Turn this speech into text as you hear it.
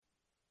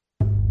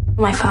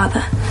My father,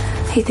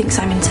 he thinks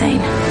I'm insane.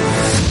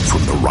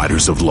 From the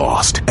writers of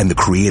Lost and the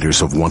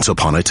creators of Once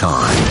Upon a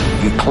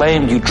Time. You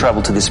claimed you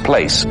traveled to this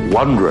place,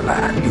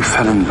 Wonderland. You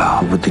fell in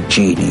love with the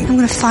genie. I'm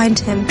gonna find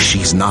him.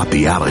 She's not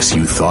the Alice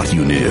you thought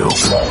you knew.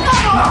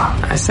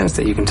 I sense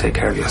that you can take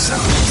care of yourself.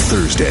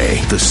 Thursday,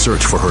 the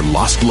search for her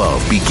lost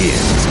love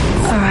begins.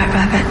 All right,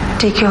 Rabbit,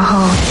 dig your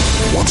hole.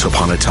 Once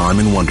Upon a Time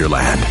in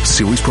Wonderland.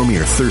 Series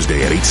premiere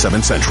Thursday at 8,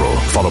 7 Central.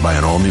 Followed by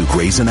an all-new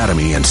Grey's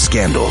Anatomy and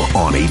Scandal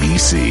on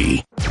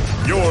ABC.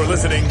 You're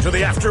listening to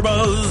the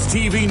AfterBuzz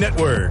TV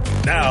Network.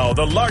 Now,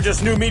 the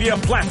largest new media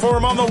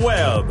platform on the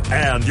web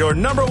and your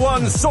number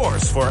one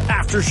source for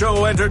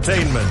after-show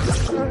entertainment.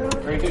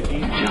 Very good,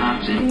 Dean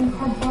Johnson.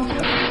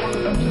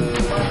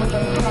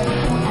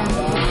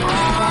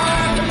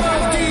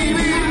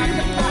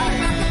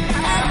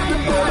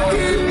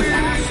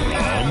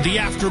 The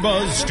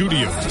AfterBuzz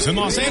Studios in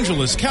Los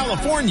Angeles,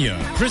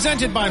 California.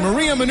 Presented by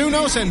Maria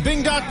Menounos and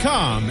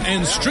Bing.com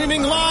and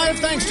streaming live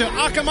thanks to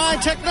Akamai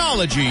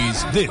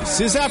Technologies. This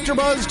is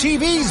AfterBuzz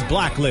TV's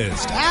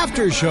Blacklist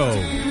After Show.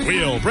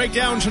 We'll break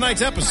down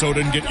tonight's episode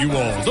and get you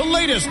all the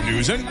latest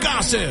news and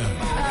gossip.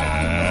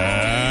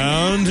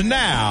 And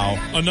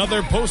now,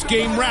 another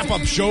post-game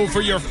wrap-up show for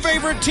your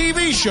favorite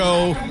TV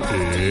show.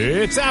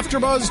 It's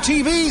AfterBuzz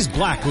TV's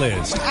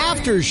Blacklist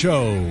After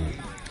Show.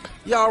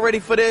 Y'all ready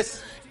for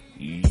this?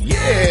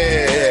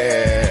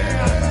 Yeah.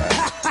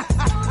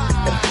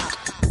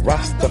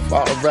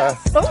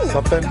 Rastafari.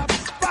 Something.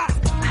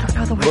 I don't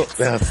know the words. Look,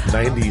 that's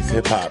 90s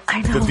hip hop.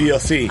 I know. The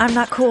DLC. I'm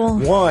not cool.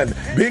 One.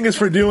 Bing is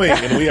for doing,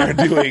 and we are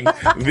doing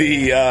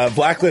the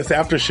Blacklist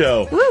After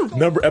Show.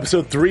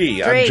 Episode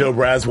 3. I'm Joe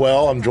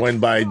Braswell. I'm joined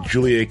by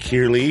Julia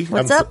Kearley.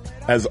 What's up?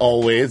 As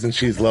always, and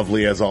she's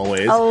lovely as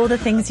always. Oh, the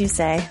things you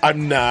say.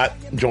 I'm not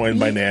joined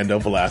by Nando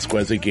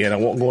Velasquez again. I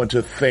won't go into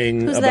a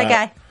thing Who's about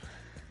that guy?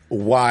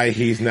 Why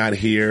he's not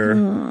here.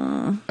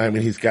 I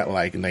mean, he's got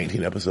like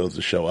 19 episodes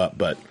to show up,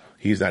 but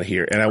he's not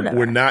here. And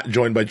we're not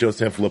joined by Joe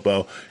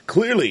Sanfilippo.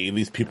 Clearly,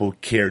 these people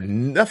care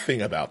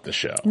nothing about the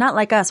show. Not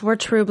like us. We're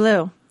true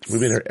blue. We've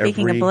been here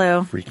Speaking every of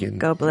blue, freaking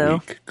go blue.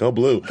 week. Go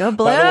blue. Go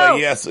blue. By the way,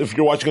 yes, if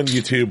you're watching on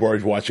YouTube or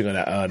if you're watching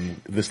on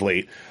this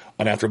late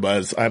on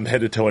AfterBuzz, I'm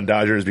head to toe in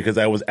Dodgers because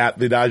I was at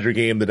the Dodger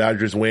game. The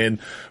Dodgers win.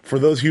 For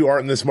those of you who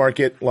aren't in this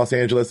market, Los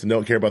Angeles, and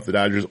don't care about the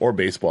Dodgers or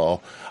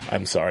baseball,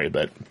 I'm sorry,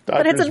 but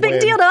Dodgers But it's a big win.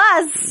 deal to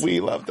us.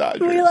 We love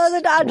Dodgers. We love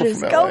the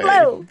Dodgers. We're from Go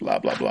LA. blue. Blah,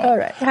 blah, blah. All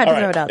right. Had to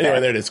throw it out Anyway,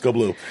 there. there it is. Go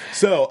blue.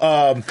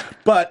 So,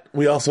 but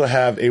we also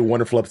have a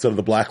wonderful episode of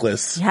The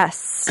Blacklist.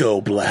 Yes. Go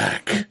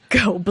black.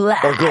 Go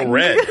black. Or go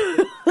red.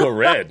 Go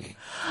red.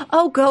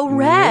 Oh, go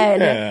red.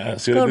 Yeah.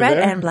 See what Go I did red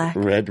there? and black.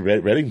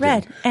 Reddington.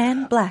 Red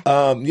and black.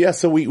 Yeah,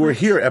 so we're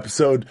here,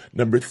 episode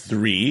number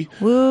 3.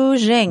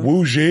 Wujing.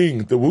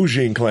 Wujing, the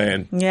Wujing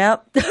clan.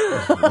 Yep.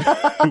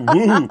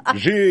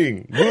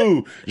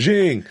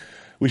 Wujing.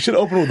 We should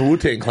open with the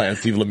Wu-Tang Clan,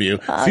 Steve Lemieux.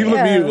 Steve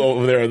Lemieux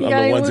over there on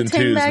the ones and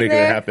twos making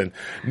it happen.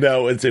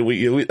 No, it's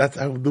that's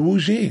the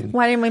Wujing.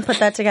 Why didn't we put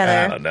that together?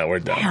 I don't know. We're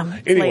done. Damn,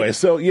 Anyway, late.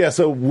 so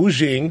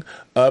Wujing,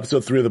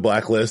 episode 3 of the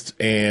Blacklist,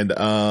 and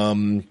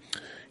I'm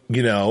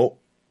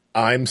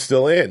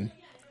still in.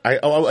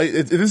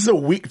 This is a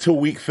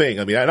week-to-week thing.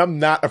 I mean, and I'm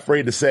not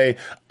afraid to say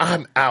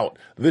I'm out.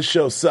 This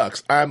show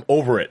sucks. I'm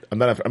over it. I'm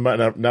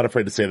not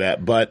afraid to say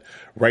that. But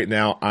right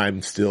now,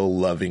 I'm still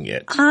loving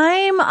it.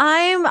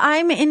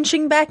 I'm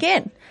inching back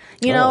in.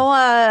 You know,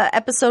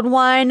 episode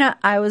 1,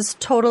 I was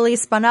totally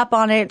spun up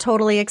on it,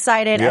 totally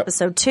excited. Yep.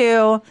 Episode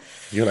 2,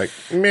 You're like,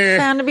 meh.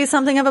 found to be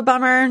something of a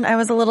bummer. I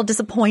was a little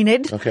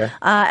disappointed. Okay.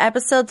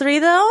 Episode 3,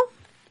 though,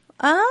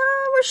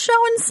 we're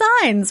showing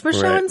signs. We're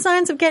showing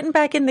signs of getting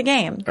back in the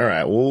game. All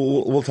right.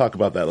 We'll talk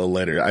about that a little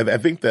later. I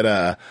think that,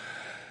 I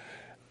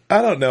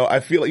don't know. I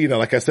feel,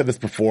 like I said this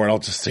before, and I'll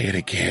just say it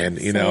again.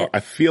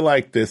 I feel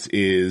like this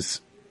is,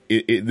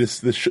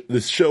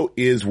 this show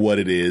is what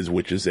it is,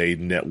 which is a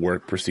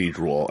network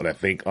procedural. And I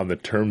think on the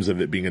terms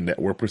of it being a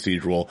network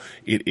procedural,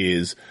 it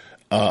is,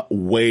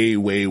 way,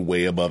 way,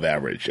 way above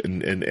average.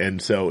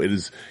 And so it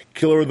is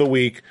Killer of the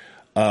Week,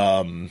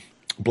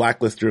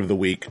 Blacklister of the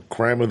Week,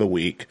 Crime of the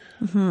Week.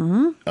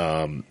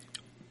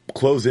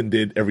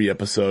 Close-ended every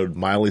episode,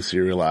 mildly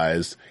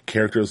serialized,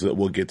 characters that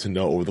we'll get to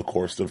know over the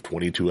course of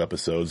 22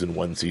 episodes in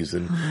one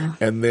season,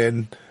 and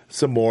then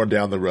some more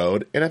down the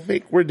road. And I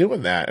think we're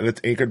doing that. And it's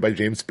anchored by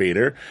James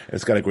Spader, and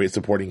it's got a great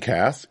supporting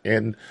cast.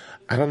 And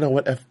I don't know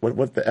what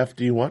the F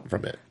do you want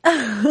from it?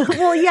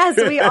 Well, yes,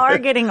 we are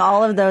getting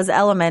all of those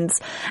elements,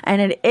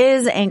 and it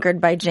is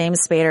anchored by James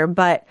Spader.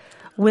 But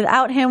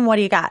without him, what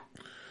do you got?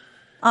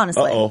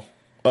 Honestly.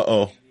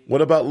 Uh-oh.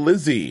 What about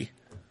Lizzie?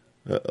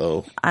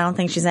 Uh-oh. I don't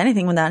think she's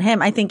anything without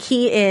him. I think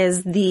he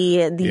is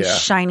the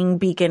shining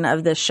beacon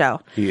of this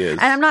show. He is.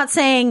 And I'm not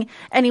saying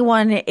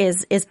anyone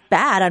is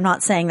bad. I'm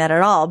not saying that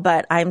at all.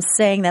 But I'm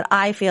saying that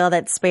I feel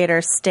that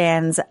Spader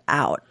stands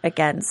out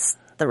against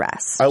the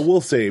rest. I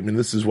will say,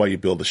 this is why you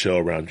build a show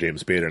around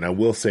James Spader. And I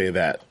will say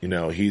that,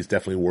 he's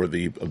definitely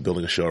worthy of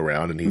building a show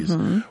around, and he's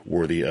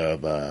worthy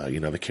of,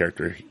 the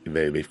character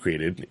they've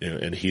created,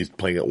 and he's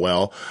playing it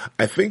well.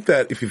 I think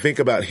that if you think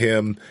about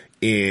him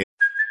in...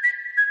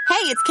 Hey,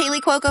 it's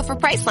Kaylee Cuoco for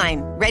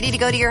Priceline. Ready to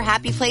go to your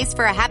happy place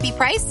for a happy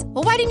price?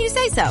 Well, why didn't you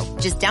say so?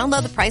 Just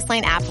download the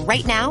Priceline app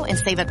right now and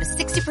save up to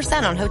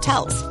 60% on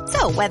hotels.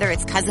 So whether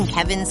it's Cousin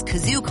Kevin's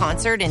Kazoo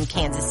Concert in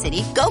Kansas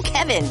City, go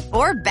Kevin,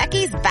 or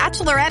Becky's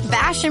Bachelorette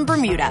Bash in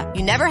Bermuda,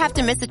 you never have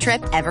to miss a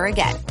trip ever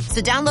again.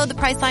 So download the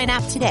Priceline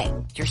app today.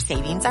 Your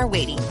savings are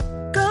waiting.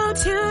 Go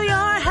to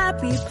your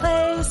happy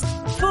place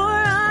for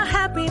a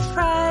happy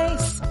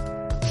price.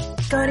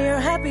 Go to your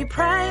happy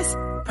price,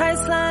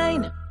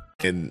 Priceline.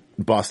 In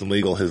Boston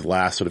Legal, his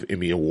last sort of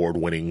Emmy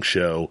Award-winning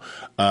show,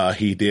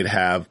 he did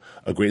have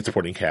a great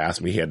supporting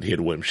cast. I mean, he had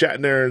William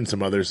Shatner and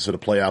some others to sort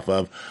of play off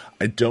of.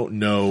 I don't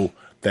know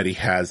that he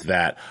has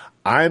that.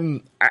 I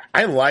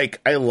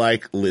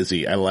like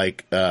Lizzie. I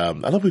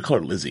love we call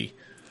her Lizzie.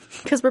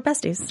 Because we're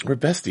besties. We're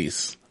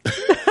besties.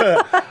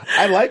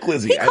 I like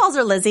Lizzie. He calls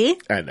her Lizzie.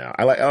 I know.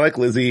 I like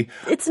Lizzie.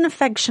 It's an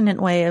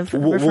affectionate way of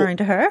referring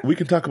to her. We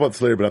can talk about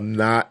this later, but I'm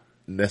not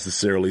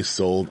necessarily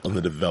sold on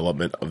the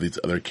development of these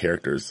other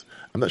characters.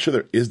 I'm not sure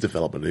there is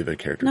development of the other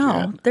characters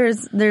No,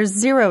 yet. there's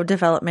zero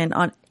development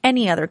on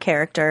any other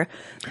character.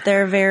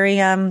 They're very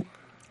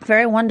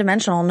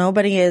one-dimensional.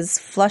 Nobody is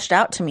fleshed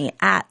out to me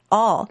at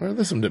all. Well,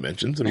 there's some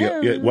dimensions. I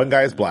mean, one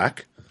guy is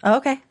black. Oh,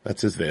 okay.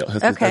 That's his deal. Okay.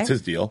 That's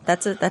his deal.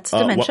 That's a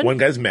dimension. One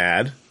guy's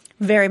mad.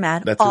 Very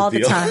mad. That's all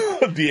his deal.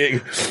 The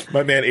time.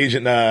 My man,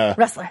 Agent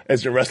Wrestler.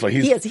 Agent Wrestler.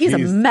 He's a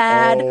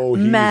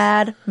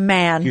mad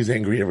man. He's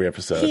angry every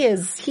episode. He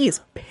is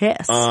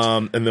pissed.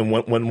 And then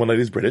one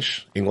lady's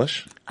British,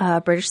 English.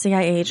 British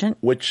CIA agent.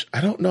 Which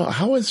I don't know.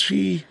 How is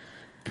she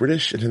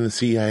British and in the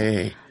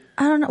CIA?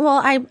 I don't know.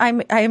 Well,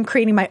 I am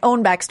creating my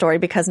own backstory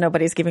because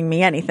nobody's giving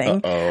me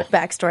anything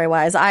backstory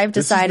wise. I've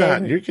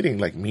decided. You're getting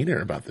like meaner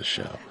about this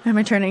show. Am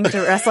I turning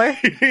into a wrestler?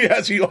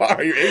 Yes, you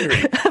are. You're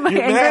angry. Am I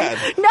You're angry?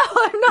 mad. No,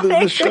 I'm not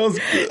angry. The show's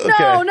okay.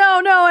 No.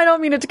 I don't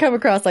mean it to come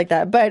across like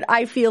that. But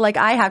I feel like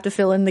I have to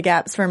fill in the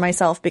gaps for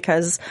myself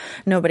because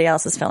nobody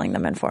else is filling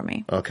them in for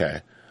me.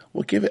 Okay.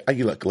 Well, give it.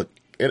 Look.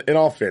 In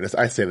all fairness,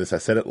 I say this. I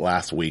said it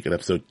last week in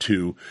episode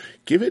 2.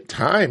 Give it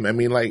time. I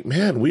mean, like,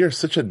 man, we are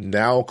such a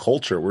now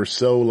culture. We're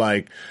so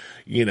like,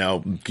 give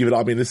it all.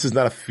 I mean, this is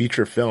not a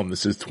feature film.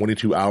 This is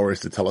 22 hours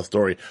to tell a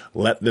story.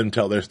 Let them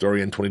tell their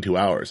story in 22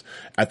 hours.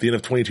 At the end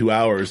of 22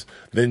 hours,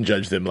 then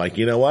judge them like,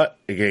 you know what?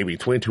 It gave me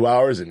 22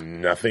 hours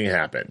and nothing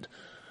happened.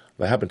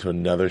 That happened to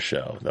another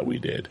show that we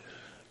did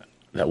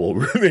that will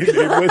remain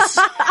nameless.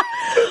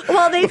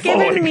 Well, they've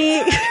given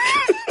me.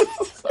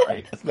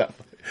 Sorry, that's not.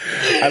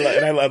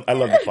 I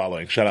love the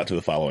following. Shout out to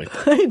the following.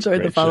 I enjoyed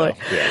Great the following.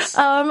 Show. Yes.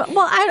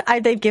 Well,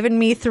 they've given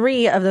me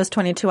 3 of those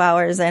 22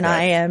 hours, and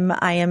right.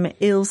 I am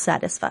ill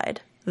satisfied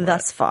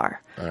thus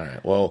far. All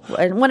right. Well,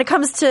 and when it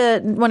comes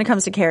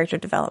to character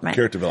development,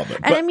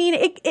 and I mean,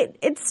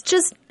 it's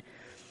just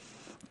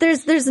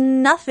there's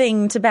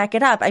nothing to back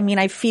it up. I mean,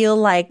 I feel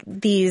like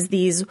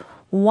these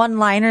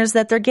one-liners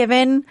that they're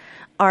given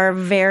are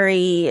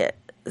very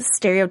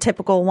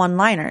stereotypical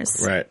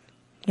one-liners. Right.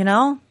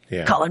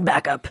 Yeah. Calling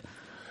back up.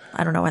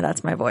 I don't know why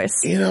that's my voice.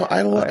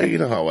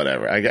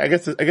 Whatever. I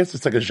guess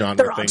it's like a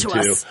genre thing too.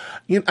 Us.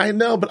 I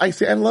know, but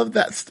I love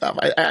that stuff.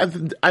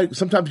 I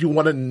sometimes you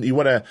want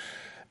to.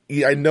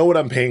 I know what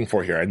I'm paying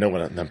for here. I know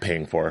what I'm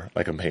paying for.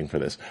 Like I'm paying for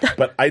this,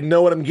 but I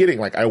know what I'm getting.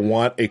 Like I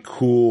want a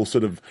cool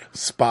sort of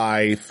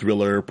spy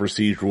thriller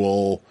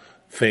procedural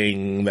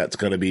thing that's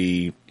going to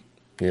be,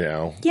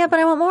 Yeah, but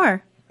I want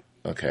more.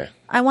 Okay.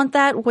 I want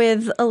that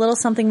with a little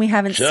something we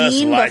haven't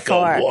seen like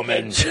before. Just like a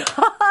woman.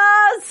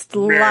 Just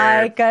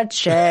like a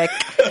chick.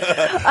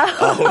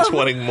 Always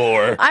wanting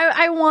more.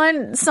 I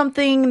want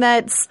something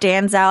that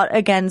stands out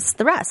against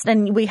the rest.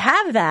 And we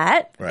have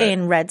that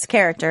in Red's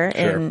character,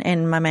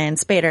 in my man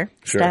Spader.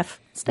 Sure.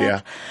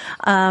 Steph.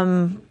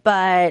 Yeah.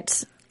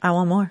 But I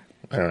want more.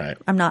 All right.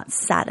 I'm not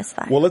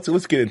satisfied. Well, let's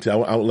get into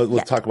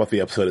let's talk about the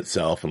episode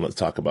itself, and let's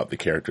talk about the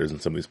characters and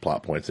some of these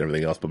plot points and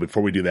everything else. But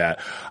before we do that,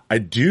 I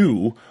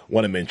do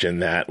want to mention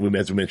that,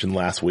 as we mentioned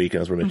last week,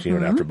 and as we're mentioning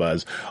here on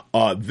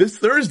AfterBuzz, this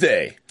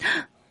Thursday,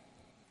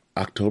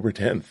 October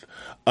 10th,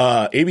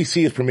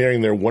 ABC is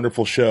premiering their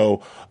wonderful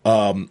show,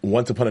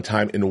 Once Upon a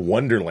Time in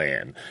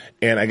Wonderland.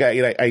 And I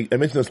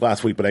mentioned this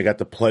last week, but I got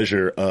the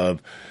pleasure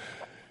of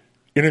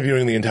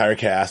interviewing the entire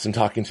cast and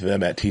talking to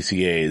them at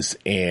TCA's,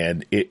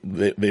 and it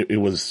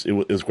was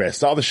great. I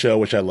saw the show,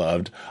 which I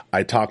loved.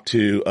 I talked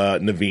to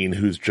Naveen,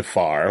 who's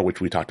Jafar, which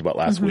we talked about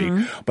last week,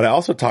 but I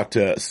also talked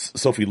to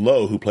Sophie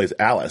Lowe, who plays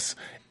Alice,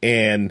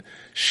 and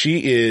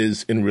she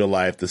is in real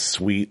life the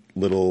sweet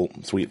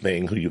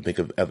thing who you think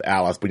of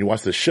Alice. But when you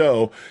watch the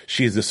show,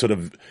 she's this sort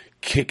of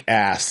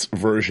kick-ass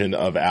version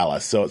of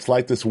Alice. So it's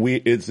like this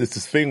it's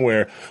this thing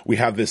where we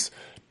have this.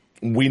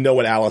 We know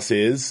what Alice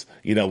is,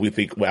 we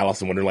think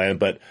Alice in Wonderland,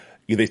 but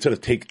they sort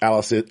of take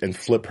Alice and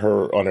flip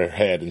her on her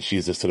head, and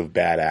she's this sort of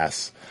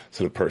badass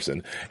sort of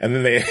person. And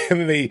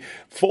then they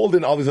fold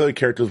in all these other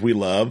characters we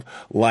love,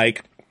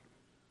 like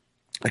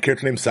a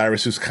character named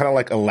Cyrus who's kind of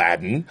like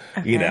Aladdin,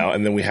 you know,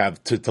 and then we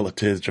have to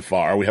his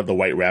Jafar, we have the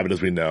White Rabbit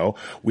as we know,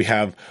 we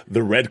have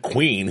the Red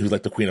Queen who's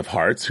like the Queen of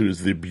Hearts, who's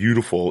the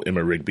beautiful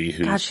Emma Rigby,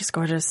 who's God, she's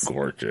gorgeous.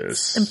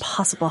 Gorgeous. It's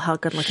impossible how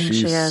good looking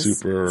she is. She's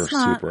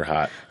super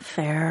hot.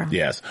 Fair.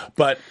 Yes.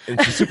 But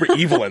and she's super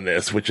evil in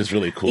this, which is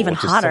really cool. Even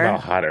hotter. Is somehow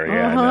hotter,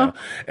 yeah, I know.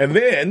 And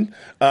then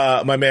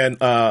my man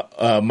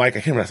Mike,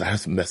 I can't remember, I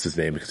have to mess his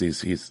name because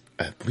he's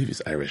I believe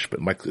he's Irish, but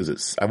Mike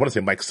I want to say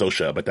Mike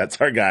Sosha, but that's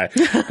our guy.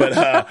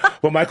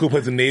 But Michael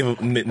plays a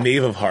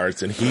knave of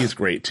hearts, and he's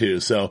great too.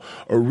 So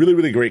a really,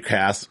 really great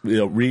cast, you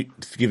know,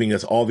 giving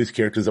us all these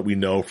characters that we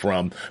know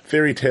from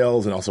fairy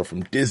tales and also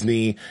from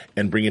Disney,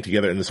 and bringing it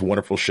together in this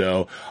wonderful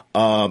show.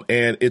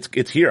 And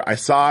it's here. I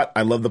saw it.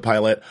 I love the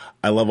pilot.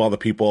 I love all the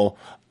people.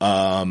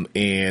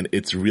 And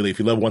it's really, if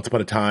you love Once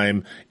Upon a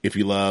Time, if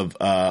you love,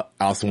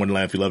 Alice in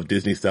Wonderland, if you love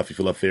Disney stuff, if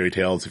you love fairy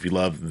tales, if you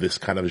love this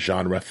kind of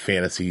genre,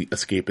 fantasy,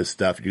 escapist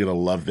stuff, you're gonna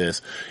love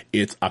this.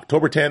 It's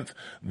October 10th,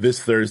 this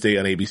Thursday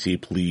on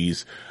ABC,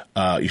 please.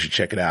 You should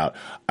check it out.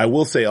 I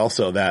will say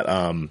also that,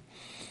 I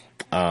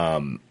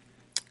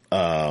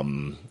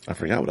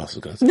forgot what else I was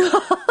gonna say. I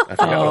forgot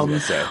what I was gonna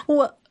say.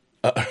 What?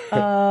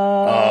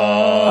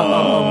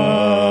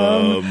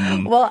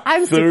 Well,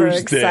 I'm super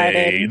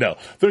excited. No,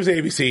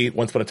 Thursday ABC,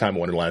 Once Upon a Time in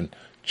Wonderland.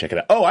 Check it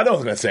out. Oh, I know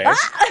what I was going to say.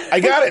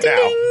 I got it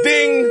now.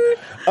 Ding!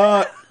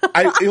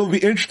 It'll be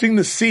interesting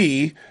to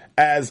see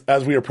as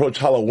we approach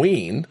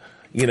Halloween,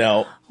 you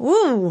know.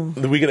 Ooh.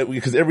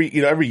 Because every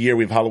year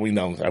we have Halloween.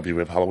 No, every year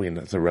we have Halloween.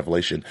 That's a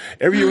revelation.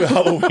 Every year we have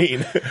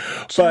Halloween.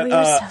 But,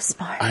 you're so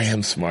smart. I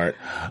am smart.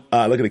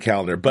 Look at the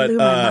calendar. But,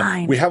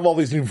 we have all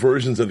these new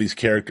versions of these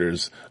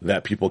characters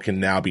that people can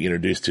now be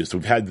introduced to. So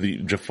we've had the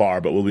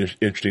Jafar, but we'll be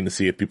interesting to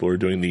see if people are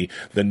doing the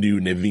new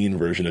Naveen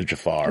version of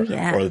Jafar,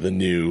 or the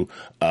new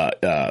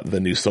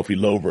Sophie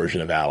Lowe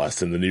version of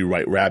Alice, and the new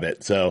White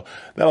Rabbit. So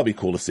that'll be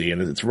cool to see.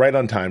 And it's right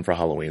on time for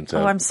Halloween.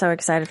 So I'm so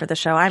excited for the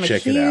show. I'm a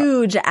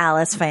huge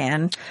Alice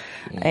fan.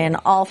 In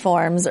all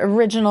forms,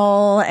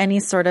 original, any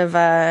sort of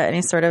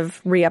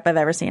re-up I've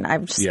ever seen. I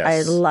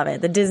love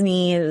it. The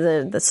Disney,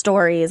 the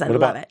stories, I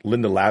love it.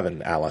 Linda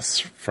Lavin, Alice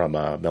from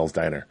Mel's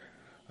Diner.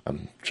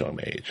 I'm showing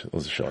my age. It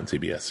was a show on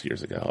CBS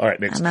years ago. All right,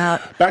 next. I'm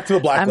out. Back to the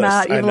Blacklist. I'm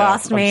out. You've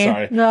lost me. I'm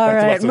sorry. All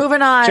right,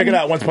 moving on. Check it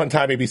out. Once Upon a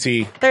Time,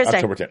 ABC. Thursday.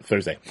 October 10th.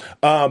 Thursday.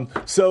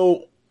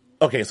 So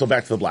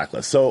back to the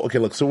Blacklist. So, okay,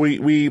 look, so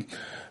we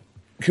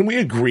can we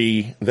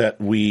agree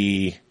that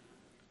we're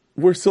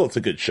still, it's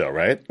a good show,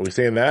 right? Are we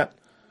saying that?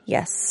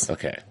 Yes.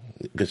 Okay.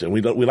 Good show.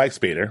 We like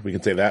Spader. We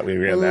can say that. We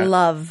agree on that.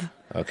 Love.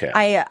 Okay.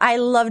 I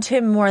loved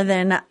him more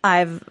than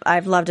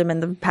I've loved him in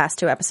the past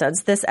two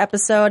episodes. This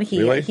episode,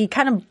 he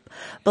kind of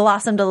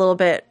blossomed a little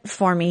bit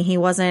for me. He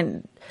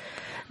wasn't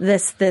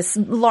this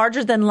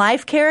larger than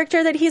life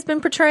character that he's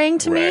been portraying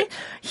to me.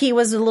 He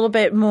was a little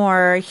bit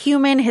more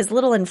human. His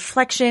little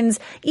inflections,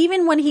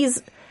 even when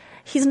he's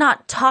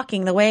not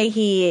talking, the way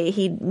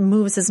he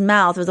moves his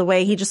mouth, or the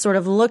way he just sort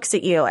of looks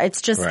at you.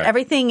 It's just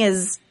everything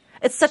is.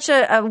 It's such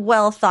a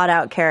well thought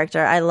out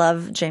character. I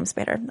love James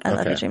Spader. I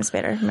love you, James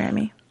Spader. Marry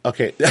me.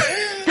 Okay.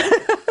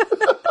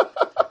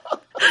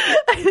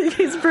 I think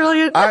he's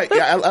brilliant.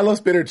 I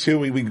love Spader too.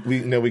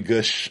 We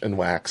gush and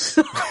wax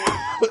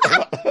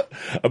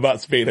about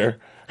Spader.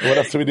 What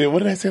else do we do? What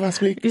did I say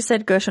last week? You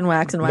said gush and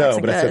wax and wax. No,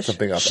 and but gush. I said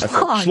something else. I said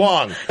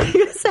schlong.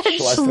 You said I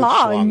said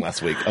schlong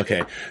last week.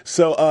 Okay.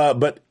 So,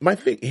 but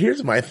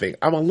here's my thing.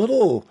 I'm a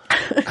little,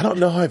 I don't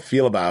know how I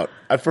feel about,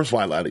 first of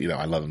all, I love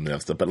him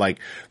and stuff, but like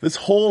this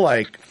whole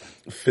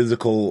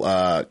physical,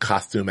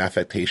 costume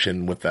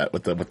affectation with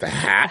the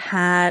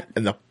hat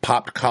and the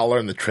popped collar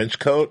and the trench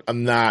coat.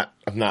 I'm not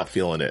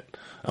feeling it.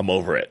 I'm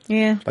over it.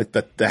 Yeah. Like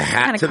the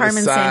hat kind of to Carmen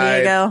the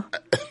side,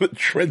 Sandiego. the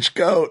trench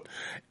coat.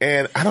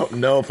 And I don't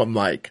know if I'm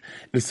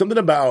there's something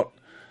about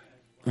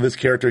this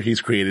character he's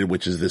created,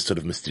 which is this sort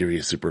of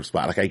mysterious super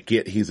spy. Like I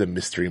get he's a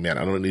mystery man.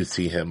 I don't need to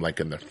see him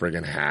in the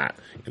friggin' hat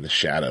in the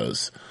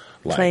shadows.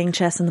 Playing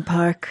chess in the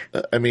park.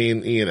 I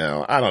mean,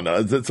 I don't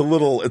know. It's a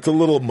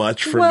little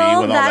much for me with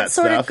all that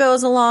stuff. That sort of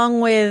goes along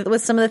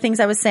with some of the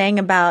things I was saying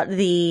about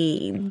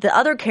the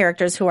other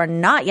characters who are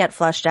not yet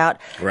fleshed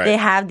out. Right. They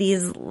have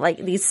these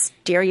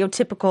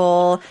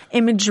stereotypical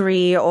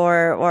imagery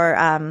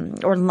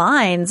or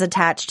lines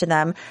attached to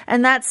them,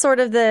 and that's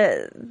sort of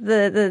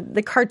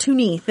the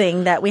cartoony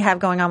thing that we have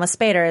going on with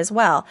Spader as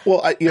well.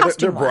 Well,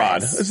 they're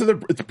broad.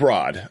 It's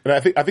broad, and I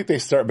think they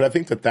start, but I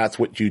think that's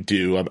what you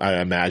do. I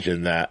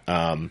imagine that.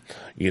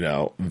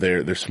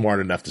 They're smart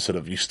enough to sort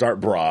of, you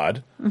start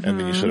broad and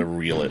then you sort of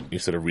reel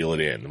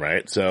it in,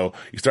 right? So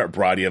you start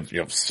broad, you have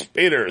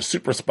Spader,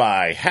 super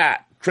spy,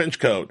 hat, trench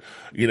coat,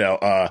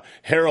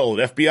 Harold,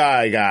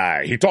 FBI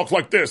guy. He talks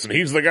like this and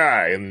he's the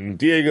guy, and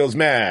Diego's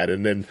mad,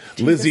 and then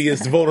Lizzie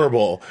is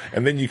vulnerable,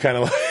 and then you kind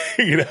of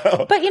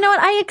But you know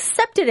what? I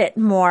accepted it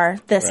more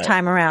this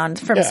time around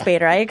from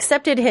Spader. I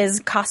accepted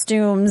his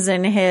costumes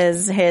and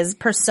his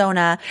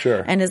persona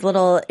and his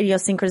little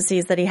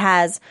idiosyncrasies that he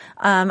has.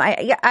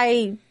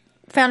 I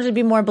found it to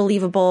be more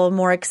believable,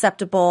 more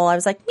acceptable. I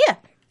was like,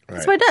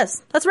 that's what he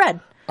does. That's Red.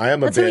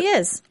 That's who he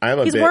is.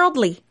 He's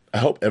worldly. I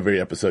hope every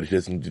episode he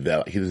doesn't do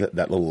that. He does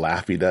that little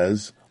laugh he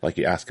does, like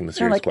you ask him a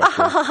serious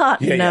question.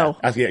 No.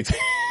 Yeah.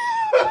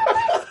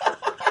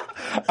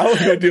 I was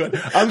going to do it.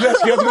 I was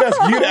going to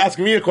ask you to ask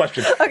me a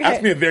question. Okay.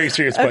 Ask me a very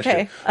serious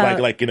question.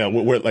 Like you know,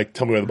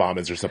 tell me where the bomb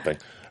is or something.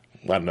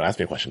 I don't know. Ask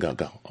me a question. Go.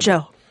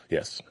 Joe.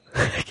 Yes.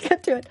 I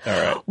can't do it. All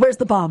right. Where's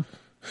the bomb?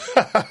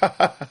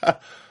 I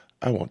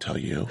won't tell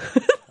you.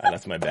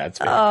 That's my bad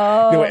speech.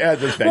 Anyway,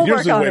 that's bad.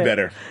 Yours is way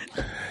better.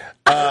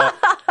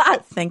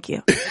 Thank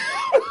you.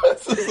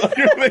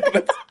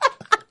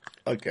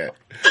 Okay.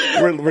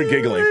 We're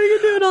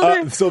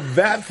giggling. So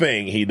that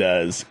thing he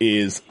does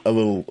is a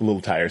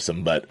little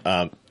tiresome, but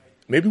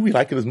maybe we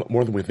like it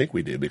more than we think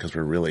we do because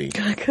we're really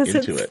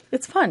into it.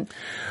 It's fun.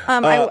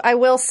 I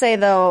will say,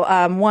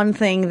 though, one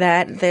thing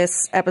that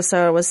this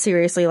episode was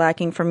seriously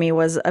lacking for me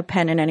was a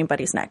pen in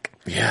anybody's neck.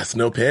 Yes,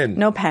 no pen.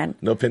 No pen.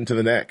 No pen to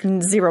the neck.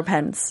 0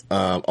 pens.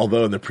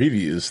 Although in the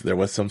previews, there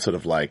was some sort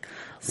of like...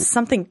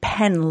 something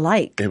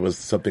pen-like. It was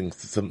something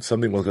was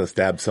going to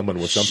stab someone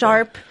with something.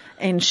 Sharp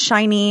and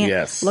shiny.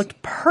 Yes.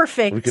 Looked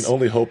perfect. We can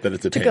only hope that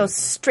it's a pen. To go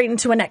straight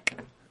into a neck.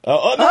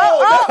 Oh, no!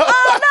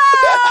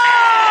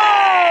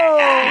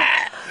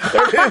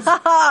 There it is.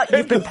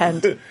 You've been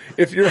penned.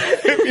 If you're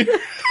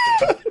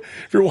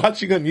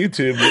watching on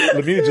YouTube,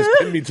 Lemieux just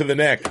pinned me to the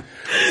neck.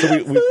 So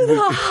this is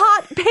a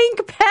hot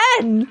pink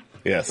pen.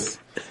 Yes.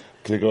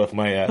 To go with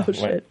my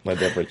my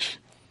beverage.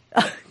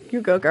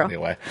 You go, girl.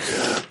 Anyway.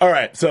 All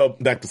right. So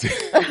back to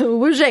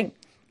Wujing.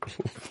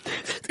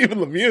 Stephen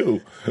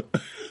Lemieux.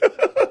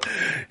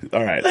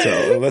 All right.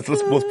 So let's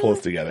pull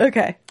this together.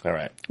 Okay. All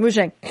right.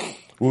 Wujing.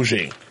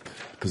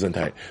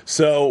 Gesundheit.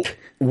 So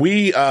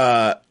we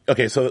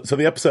okay. So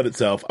the episode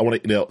itself, I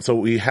want to so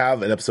we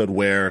have an episode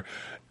where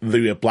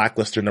the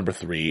Blacklister number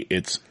 3.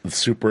 It's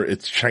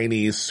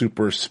Chinese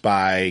super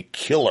spy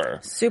killer.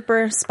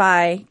 Super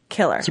spy,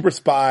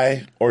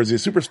 or is he a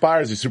super spy,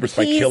 or is he a super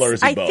spy killer? Or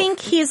is he both? I think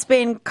he's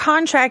been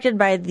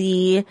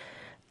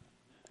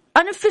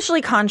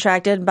unofficially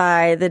contracted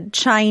by the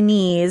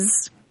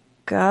Chinese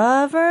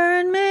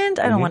government.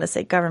 I don't want to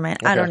say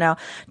government. Okay. I don't know.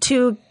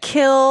 To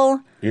kill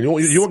you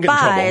won't get in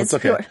trouble. It's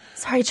okay.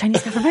 Sorry,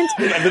 Chinese government.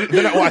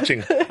 They're not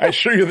watching. I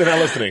assure you they're not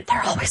listening.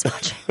 They're always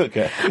watching.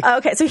 Okay.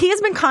 Okay, so he has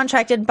been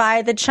contracted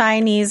by the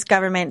Chinese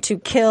government to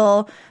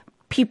kill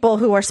people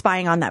who are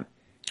spying on them.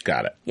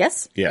 Got it.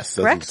 Yes? Yes,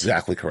 that's correct?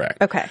 Exactly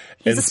correct. Okay.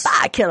 He's a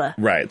spy killer.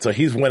 Right. So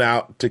he's went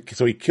out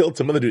so he killed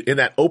some other dude in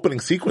that opening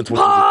sequence. Which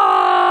we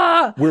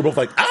were both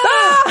like,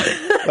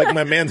 like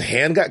my man's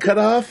hand got cut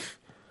off.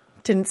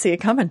 Didn't see it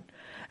coming.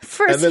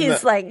 First,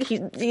 he's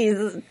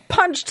he's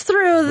punched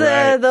through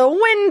the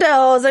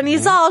windows and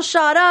he's all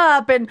shot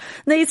up and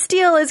they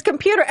steal his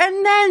computer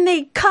and then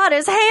they cut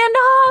his hand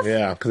off.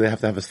 Yeah, because they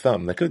have to have his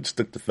thumb. They could just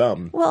stick the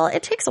thumb. Well,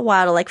 it takes a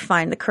while to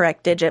find the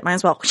correct digit. Might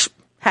as well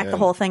hack the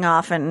whole thing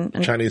off and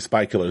Chinese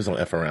spy killers don't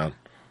F around.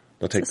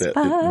 They'll take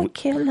spy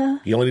killer.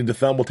 You only need the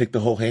thumb, we'll take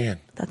the whole hand.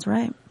 That's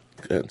right.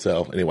 Good.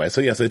 So anyway,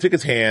 so they took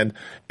his hand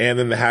and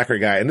then the hacker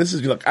guy, and this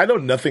is, I know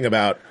nothing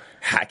about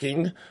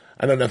hacking.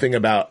 I know nothing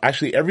about,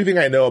 actually, everything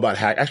I know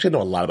about actually I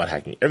know a lot about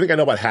hacking. Everything I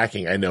know about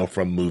hacking, I know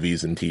from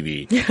movies and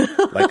TV.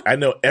 I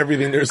know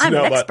everything there's to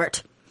know about. I'm an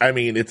expert. I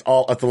mean, it's a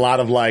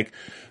lot of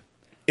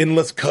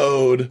endless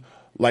code,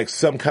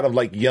 some kind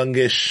of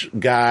youngish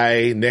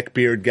guy,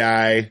 neckbeard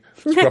guy,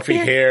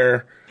 scruffy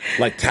hair,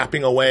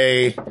 tapping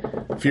away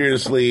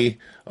furiously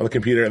on the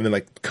computer and then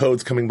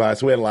codes coming by.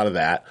 So we had a lot of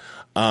that.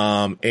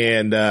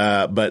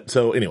 But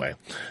so anyway,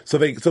 so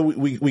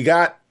we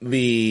got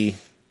the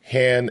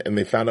hand and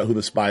they found out who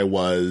the spy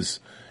was,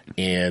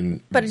 but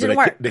it didn't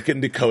work. They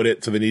couldn't decode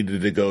it, so they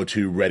needed to go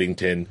to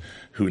Reddington,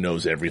 who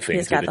knows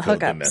everything, to decode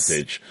the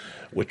message,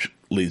 which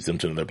leads them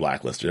to another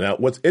Blacklister. Now,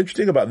 what's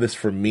interesting about this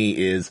for me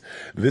is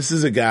this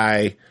is a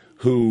guy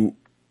who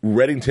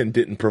Reddington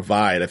didn't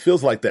provide. It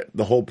feels like that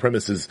the whole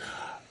premise is,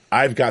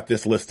 I've got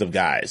this list of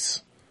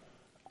guys.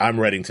 I'm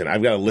Reddington.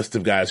 I've got a list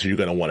of guys who you're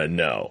going to want to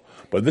know.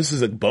 But this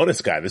is a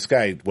bonus guy. This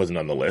guy wasn't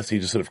on the list. He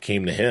just sort of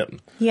came to him.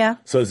 Yeah.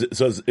 So is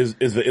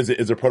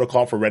there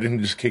protocol for Reddington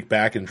to just kick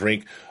back and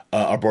drink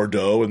a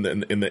Bordeaux in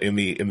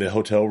the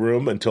hotel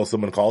room until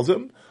someone calls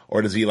him,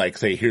 or does he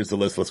say, here's the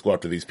list, let's go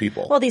after these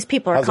people? Well, these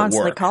people are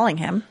constantly calling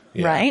him,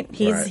 right?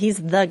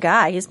 He's the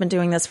guy. He's been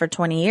doing this for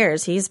 20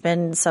 years. He's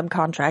been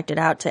subcontracted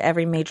out to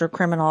every major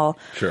criminal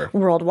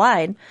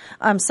worldwide.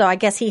 So I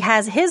guess he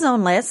has his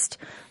own list.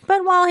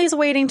 But while he's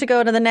waiting to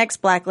go to the next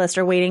Blacklist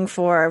or waiting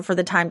for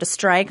the time to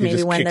strike,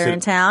 maybe when they're in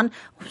town,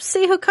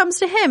 see who comes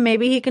to him.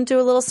 Maybe he can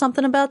do a little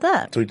something about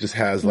that. So he just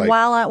has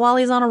while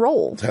he's on a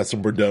roll. Has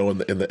some Bordeaux in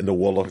the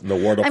Waldorf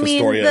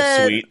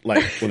Astoria suite,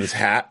 with his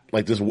hat,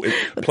 just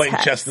playing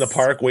chess in the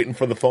park, waiting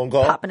for the phone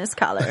call, popping his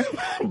collar,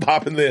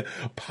 popping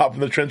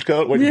the trench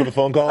coat, waiting for the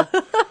phone call.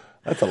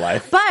 That's a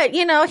life. But,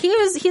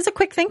 he's a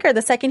quick thinker.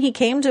 The second he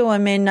came to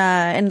him in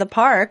the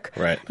park,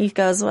 he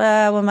goes,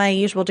 well, my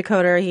usual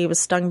decoder, he was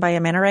stung by a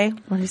manta ray.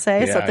 What did he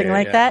say? Something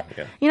like that.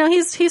 Yeah.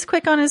 He's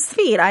quick on his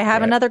feet. I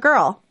have another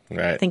girl.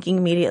 Right. Thinking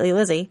immediately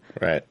Lizzie.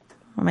 Right.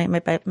 My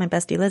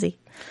bestie Lizzie.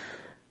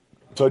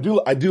 So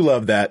I do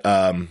love that.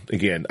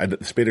 Again,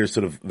 Spader's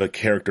sort of the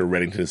character.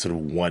 Reddington is sort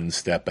of one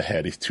step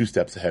ahead. He's 2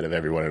 steps ahead of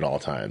everyone at all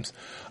times.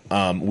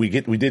 We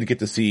did get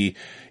to see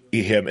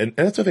him, and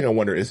that's the thing I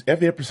wonder: is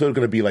every episode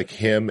going to be like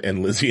him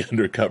and Lizzie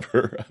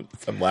undercover?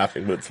 I'm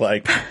laughing, but it's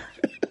like.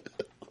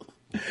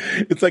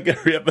 It's like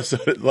every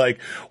episode is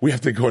like, we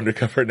have to go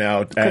undercover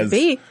now. Could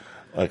be.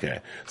 Okay.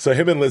 So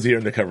him and Lizzie are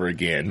undercover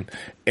again.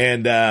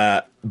 And,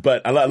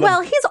 but I love. Well,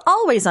 he's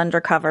always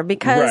undercover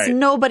because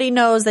nobody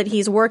knows that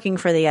he's working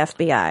for the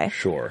FBI.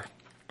 Sure.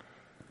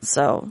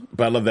 So.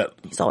 But I love that.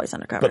 He's always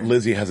undercover. But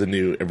Lizzie has a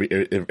new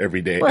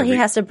every day. Well, he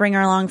has to bring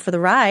her along for the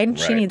ride. Right.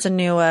 She needs a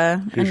new,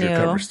 Here's your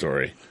cover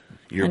story.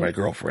 You're my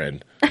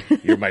girlfriend.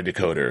 You're my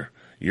decoder.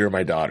 You're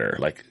my daughter.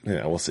 Like,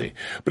 yeah, we'll see.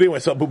 But anyway,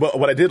 so, but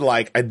what I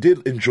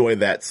did enjoy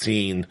that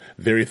scene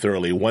very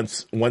thoroughly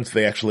once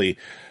they actually,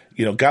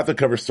 got the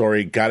cover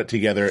story, got it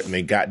together, and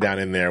they got down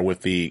in there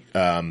with the,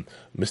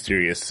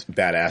 mysterious,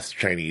 badass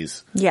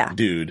Chinese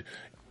dude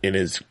in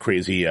his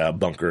crazy,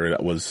 bunker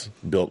that was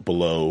built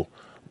below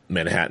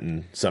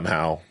Manhattan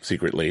somehow,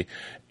 secretly.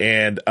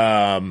 And,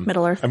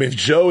 Middle Earth. I mean, if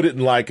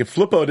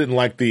Flippo didn't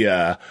like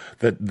the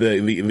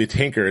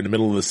tanker in the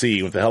middle of the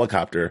sea with the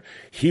helicopter,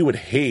 he would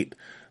hate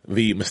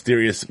the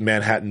mysterious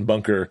Manhattan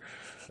bunker.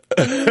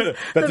 the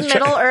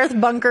Middle Earth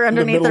bunker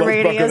underneath the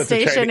radio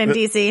station in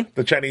D.C.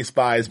 The Chinese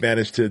spies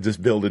managed to just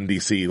build in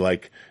D.C. Well,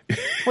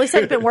 he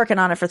said he'd been working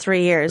on it for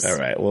 3 years. All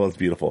right. Well, it's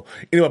beautiful.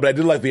 Anyway, but I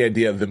did like the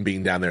idea of them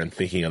being down there and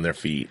thinking on their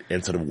feet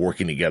and sort of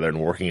working together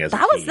and working as a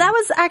team. That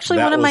was actually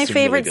one of my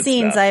favorite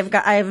scenes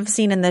I've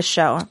seen in this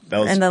show.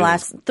 In the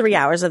last 3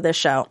 hours of this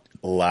show.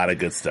 A lot of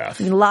good stuff.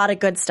 A lot of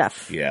good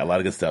stuff. Yeah, a lot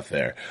of good stuff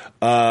there.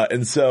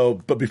 And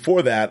so, but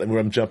before that, and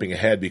I'm jumping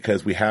ahead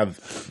because we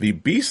have the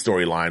B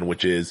storyline,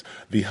 which is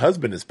the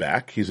husband is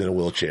back. He's in a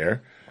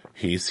wheelchair.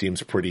 He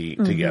seems pretty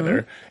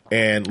together.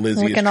 And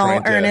Lizzie looking is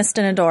all earnest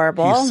and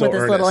adorable with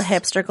his little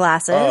hipster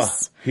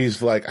glasses.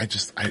 He's like,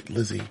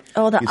 Lizzie.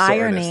 Oh, the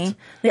irony. So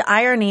the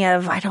irony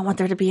of, I don't want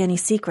there to be any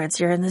secrets.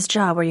 You're in this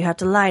job where you have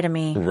to lie to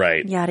me.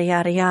 Right. Yada,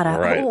 yada, yada.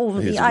 Right. Oh,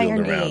 the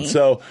irony.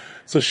 So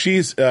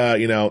she's,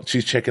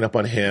 she's checking up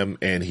on him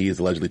and he's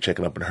allegedly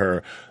checking up on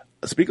her.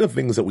 Speaking of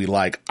things that we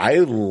like, I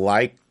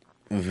like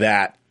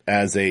that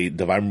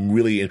I'm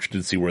really interested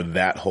to see where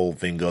that whole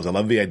thing goes. I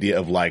love the idea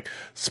of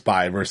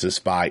spy versus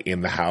spy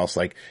in the house.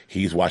 Like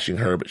he's watching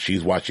her, but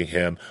she's watching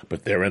him,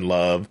 but they're in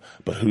love,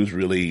 but who's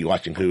really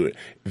watching who?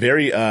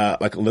 Very, there's a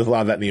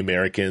lot of that in The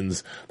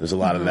Americans. There's a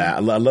lot of that. I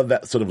love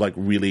that sort of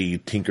really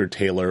Tinker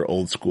Tailor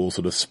old school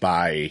sort of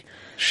spy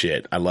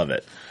shit. I love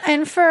it.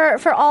 And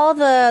for all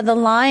the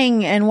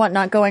lying and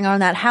whatnot going on in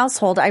that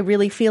household, I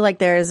really feel like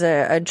there's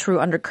a true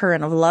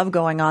undercurrent of love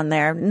going on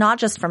there, not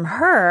just from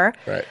her.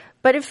 Right.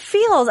 But it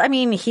feels,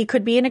 he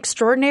could be an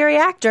extraordinary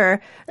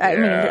actor.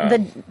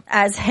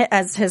 As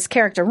his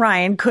character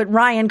Ryan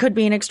could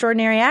be an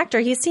extraordinary actor.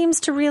 He seems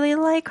to really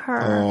like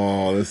her.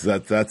 Oh,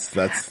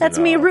 that's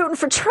me rooting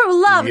for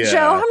true love,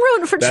 Joe. I'm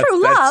rooting for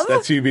true love.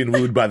 That's you being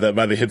wooed by the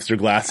hipster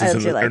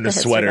glasses and the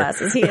sweater.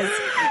 Glasses.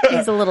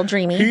 He's a little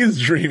dreamy.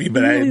 He's dreamy,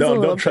 but I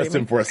don't trust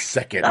him for a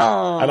second.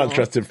 Oh. I don't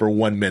trust him for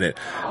 1 minute.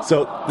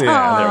 So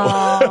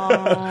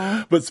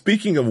yeah. But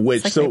speaking of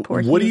which,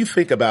 what do you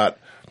think about?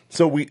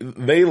 So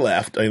they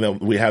left.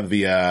 We have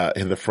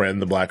the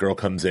friend, the black girl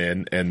comes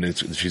in and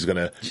she's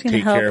gonna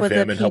take care of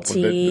him and help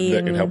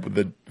with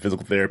the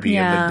physical therapy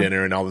and the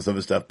dinner and all this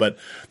other stuff. But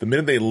the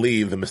minute they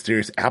leave, the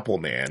mysterious Apple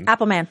Man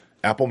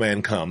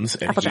comes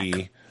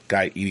and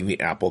guy eating the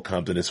apple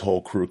comes and his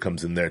whole crew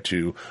comes in there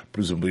to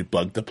presumably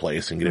bug the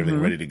place and get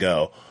everything ready to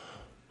go.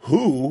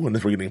 Who, and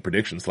this we're getting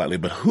predictions slightly,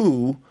 but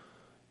who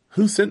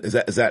sent, is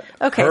that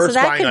okay, her so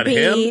that spying on be,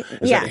 him?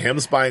 Is that him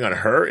spying on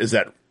her? Is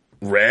that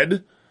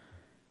Red?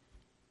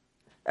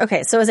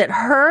 Okay, so is it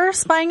her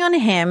spying on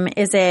him?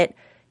 Is it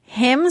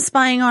him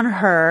spying on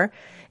her?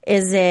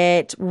 Is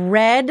it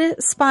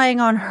Red spying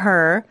on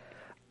her?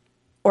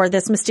 Or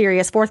this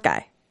mysterious fourth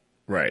guy?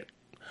 Right.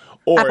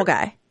 Apple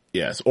guy.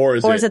 Yes. Or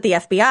is it the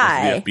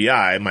FBI? The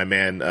FBI, my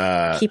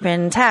man.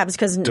 Keeping tabs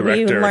because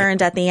we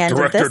learned at the end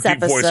of this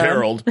episode. Voice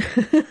Harold.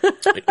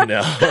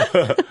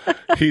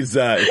 He's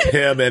it's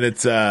him and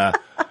it's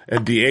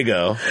and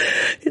Diego.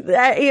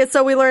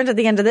 So we learned at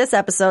the end of this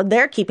episode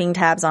they're keeping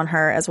tabs on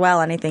her as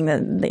well. Anything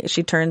that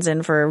she turns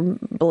in for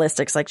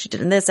ballistics like she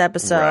did in this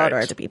episode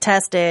or to be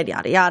tested,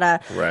 yada yada.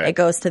 Right. It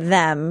goes to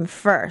them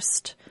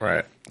first.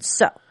 Right.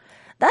 So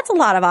that's a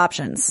lot of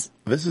options.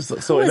 Who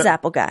is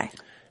Apple Guy?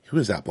 Who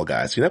is Apple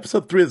Guy? So in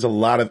episode 3, there's a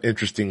lot of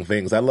interesting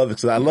things. I love it.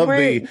 So I love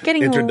the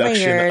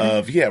introduction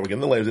we're getting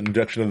the layers.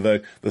 Introduction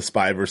of the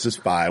spy versus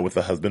spy with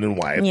the husband and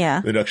wife.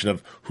 Yeah. The introduction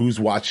of who's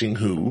watching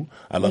who.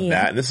 I love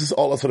that. And this is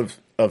all a sort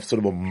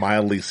of a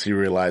mildly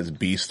serialized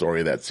B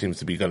story that seems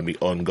to be going to be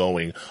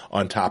ongoing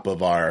on top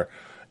of our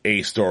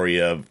A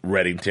story of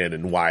Reddington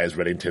and why is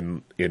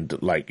Reddington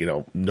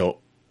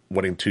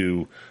wanting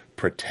to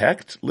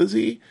protect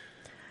Lizzie.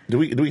 Do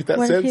we get that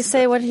sense?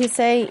 What did he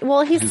say?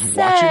 Well, he said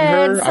watching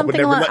her.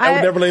 something I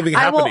would never let anything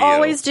happen to you. I will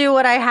always do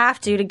what I have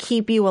to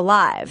keep you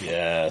alive.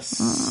 Yes.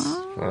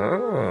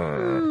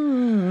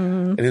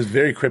 And it was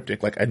very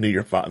cryptic. Like, I knew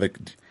your father. Like,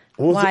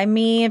 why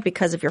me?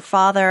 Because of your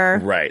father.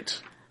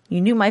 Right. You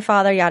knew my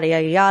father, yada,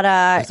 yada,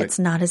 yada. It's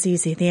not as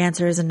easy. The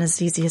answer isn't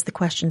as easy as the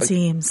question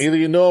seems. Either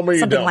you know him or you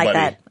don't, Something like buddy.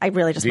 that. I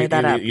really just made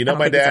that up. You know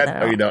my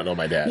dad or you don't know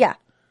my dad. Yeah.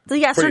 So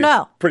yes or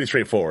no. Pretty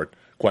straightforward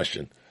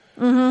question.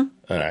 All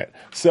right.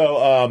 So,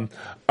 all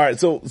right.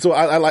 So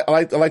I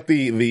like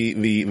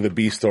the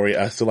B story.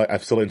 I'm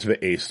still into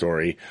the A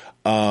story.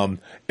 And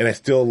I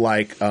still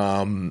like,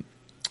 the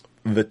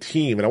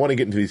team. And I want to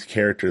get into these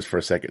characters for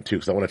a second too,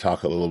 because I want to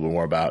talk a little bit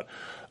more about,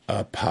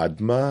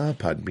 Padmina,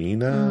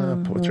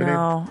 what's her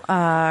name?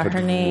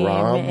 Her name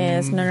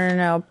is,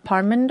 no.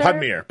 Parminder,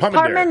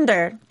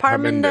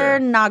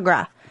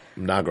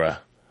 Nagra.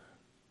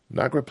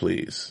 Nagra,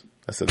 please.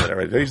 I said that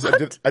already.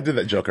 I did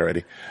that joke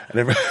already. I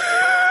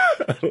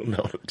don't know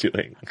what I'm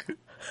doing.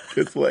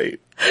 It's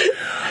late.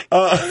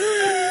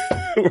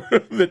 We're a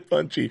bit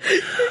punchy.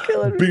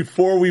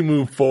 Before we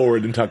move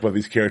forward and talk about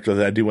these characters,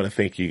 I do want to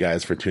thank you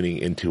guys for tuning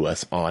into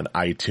us on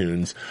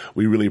iTunes.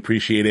 We really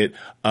appreciate it.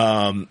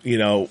 We're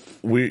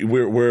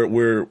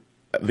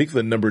I think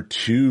the number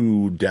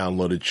 2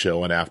 downloaded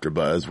show on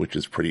AfterBuzz, which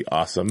is pretty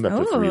awesome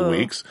after 3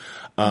 weeks.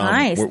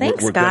 Nice.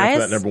 Thanks, we're guys. going for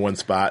that number 1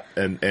 spot,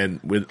 and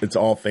it's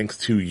all thanks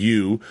to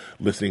you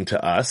listening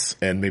to us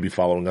and maybe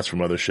following us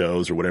from other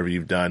shows or whatever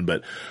you've done.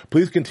 But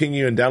please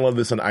continue and download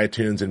this on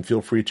iTunes and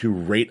feel free to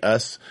rate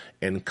us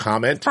and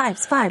comment.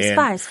 Fives.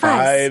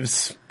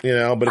 You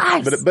know,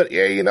 but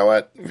yeah, you know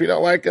what? If you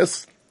don't like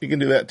us, you can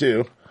do that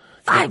too.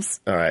 5s.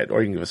 All right.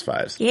 Or you can give us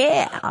 5s.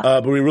 Yeah.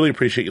 But we really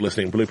appreciate you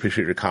listening. Really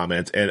appreciate your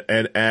comments. And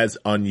as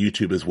on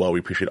YouTube as well, we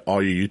appreciate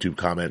all your YouTube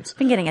comments.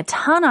 Been getting a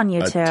ton on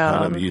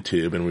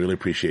YouTube. And we really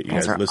appreciate you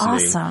guys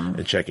listening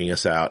and checking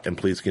us out. And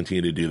please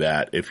continue to do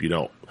that. If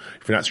you're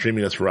not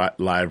streaming us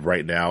live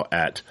right now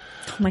at,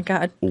 oh my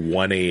God,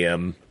 1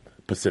 a.m.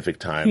 Pacific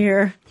time.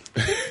 Here.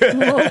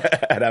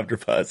 At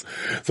AfterBuzz.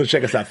 So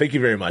check us out. Thank you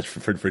very much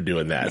for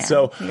doing that. Yeah,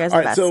 so, you guys all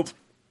are right. best. So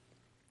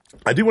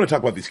I do want to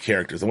talk about these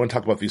characters. I want to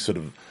talk about these sort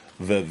of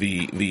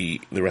the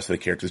rest of the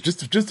characters. Just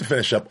to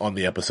finish up on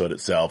the episode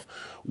itself,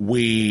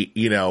 they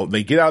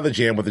get out of the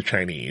jam with the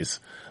Chinese.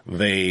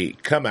 They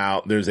come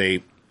out. There's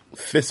a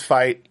fist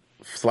fight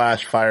 /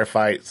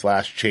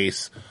 firefight /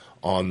 chase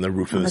on the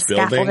roof of this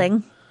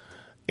building.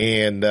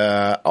 And,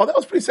 that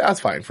was pretty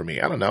satisfying for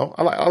me. I don't know.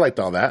 I liked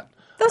all that.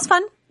 That was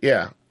fun.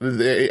 Yeah.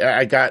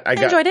 I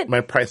enjoyed it.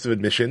 My price of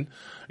admission,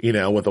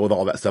 with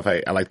all that stuff.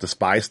 I like the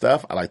spy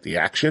stuff. I like the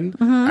action.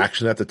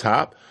 Action at the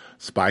top.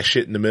 Spy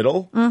shit in the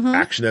middle,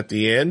 action at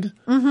the end,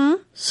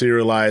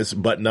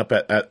 serialized button up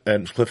at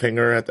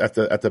cliffhanger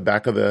at the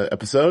back of the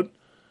episode.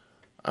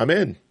 I'm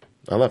in.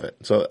 I love it.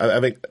 So I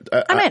think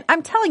I'm in.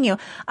 I'm telling you,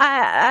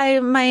 my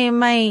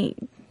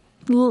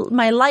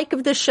like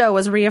of the show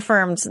was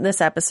reaffirmed this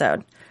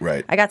episode.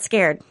 Right. I got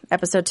scared.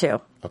 Episode 2.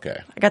 Okay.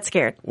 I got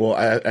scared. Well,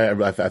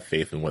 I have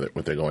faith in what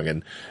they're going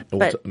in.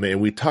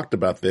 And we talked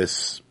about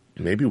this.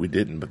 Maybe we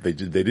didn't, but they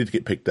did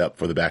get picked up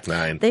for the back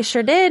 9. They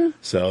sure did.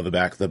 So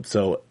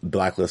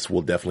Blacklist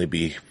will definitely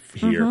be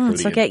here for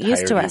the entirety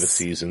of the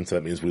season. So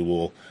that means we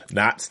will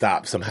not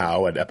stop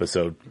somehow at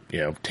episode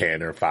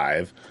 10 or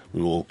 5.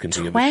 We will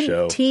continue the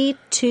show.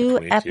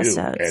 22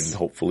 episodes, and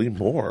hopefully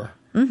more.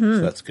 So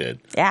that's good.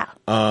 Yeah.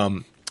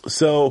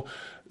 So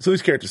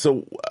these characters.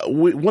 So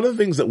one of the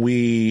things that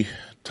we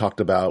talked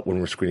about when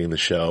we're screening the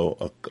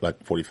show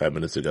like 45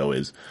 minutes ago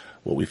is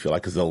what we feel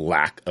like is the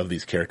lack of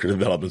these character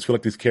developments. I feel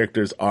like these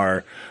characters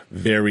are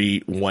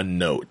very one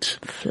note.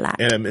 Flat.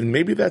 And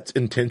maybe that's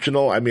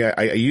intentional. I mean,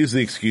 I use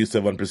the excuse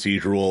of on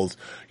procedurals,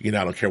 I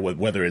don't care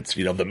whether it's,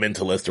 The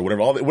Mentalist or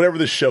whatever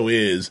the show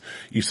is,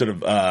 you sort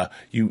of,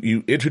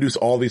 you introduce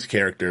all these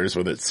characters,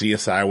 whether it's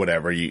CSI or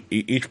whatever,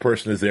 each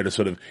person is there to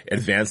sort of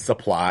advance the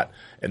plot,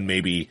 and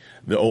maybe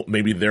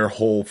their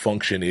whole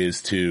function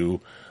is to,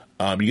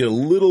 you get a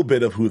little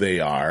bit of who they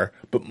are,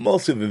 but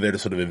mostly they're there to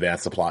sort of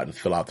advance the plot and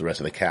fill out the rest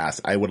of the cast.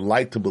 I would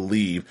like to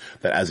believe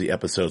that as the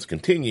episodes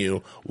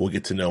continue, we'll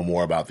get to know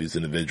more about these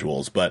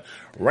individuals. But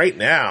right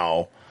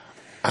now,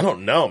 I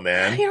don't know,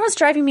 man. What's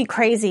driving me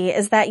crazy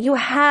is that you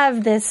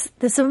have this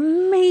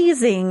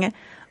amazing,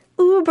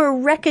 uber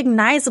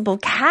recognizable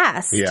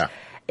cast. Yeah.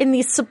 In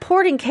these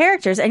supporting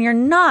characters, and you're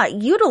not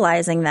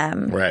utilizing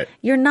them. Right.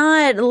 You're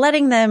not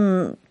letting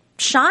them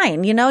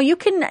shine. You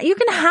can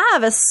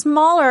have a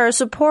smaller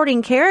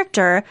supporting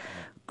character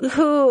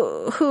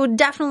who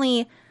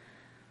definitely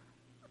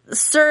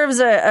serves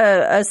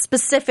a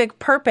specific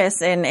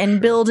purpose in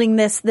building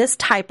this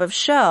type of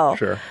show.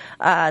 Sure.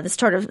 This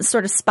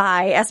sort of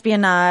spy,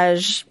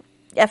 espionage,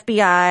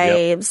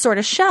 FBI sort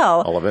of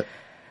show. All of it.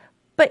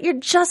 But you're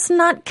just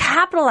not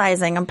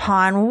capitalizing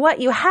upon what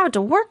you have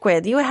to work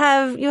with. You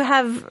have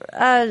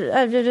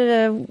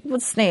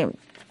what's his name?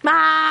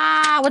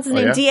 What's his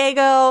name? Yeah?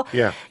 Diego.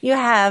 Yeah. You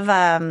have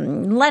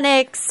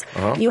Lennox.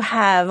 You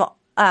have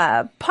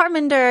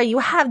Parminder. You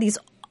have these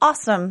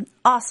awesome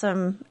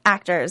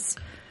actors.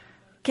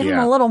 Give them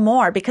a little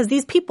more, because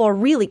these people are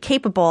really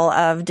capable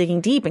of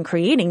digging deep and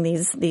creating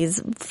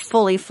these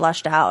fully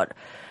fleshed out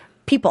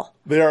people.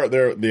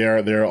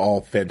 They're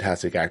all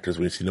fantastic actors.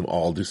 We've seen them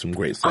all do some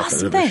great stuff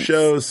in other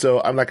shows.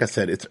 So I'm like I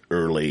said, it's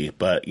early,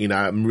 but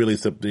I'm really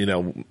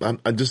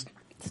I'm just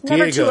it's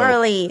never too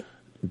early.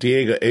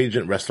 Diego,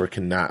 Agent Wrestler,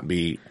 cannot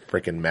be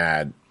freaking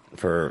mad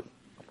for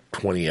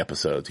 20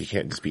 episodes. He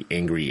can't just be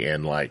angry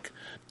and like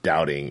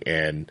doubting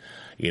and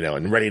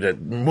and ready to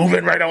move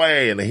in right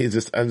away. And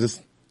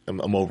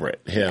I'm over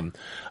it. Him.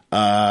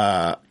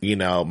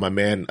 My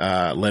man,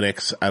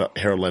 Lennox,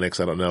 Harold Lennox,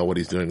 I don't know what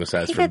he's doing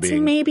besides he gets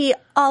maybe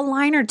a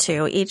line or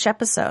two each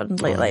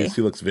episode lately.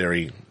 He looks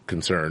very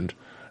concerned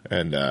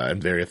and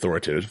very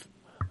authoritative.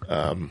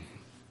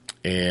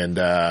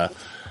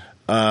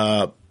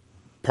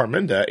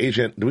 Parminda,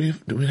 Agent, do we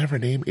have her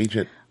name?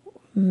 Agent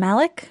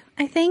Malik,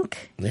 I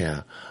think.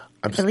 Yeah.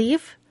 I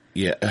believe.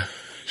 Yeah.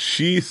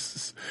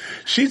 She's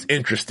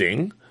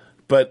interesting,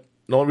 but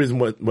the only thing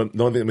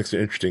that makes her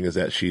interesting is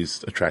that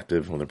she's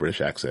attractive with a British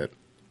accent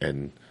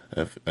and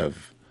of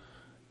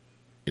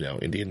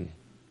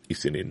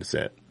East Indian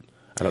descent.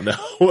 I don't know.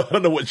 I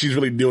don't know what she's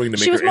really doing to make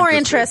her She was more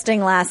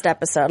interesting. last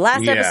episode.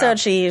 Episode,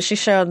 she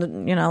showed, a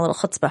little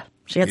chutzpah.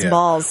 She had some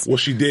balls. Well,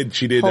 she did.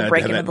 Whole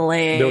breaking of the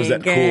leg. There was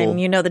that cool. And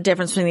you know the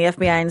difference between the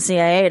FBI and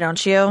CIA,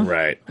 don't you?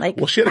 Right.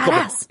 Well, she had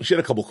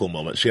a couple cool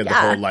moments. She had the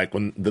whole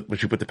when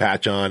she put the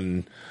patch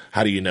on.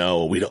 How do you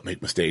know we don't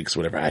make mistakes?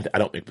 Whatever. I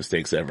don't make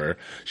mistakes ever.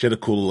 She had a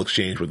cool little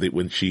exchange with it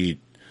when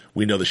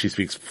we know that she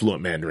speaks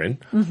fluent Mandarin.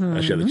 Mm-hmm.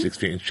 She had an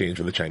exchange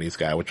with the Chinese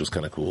guy, which was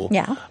kind of cool.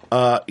 Yeah.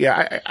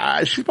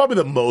 She's probably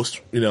the most,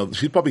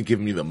 she's probably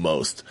giving me the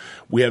most.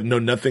 We have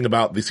known nothing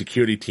about the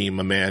security team.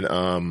 My man,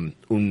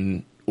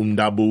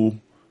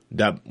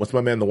 what's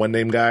my man, the one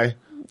name guy?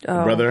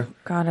 Brother?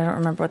 God, I don't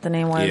remember what the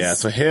name was. Yeah,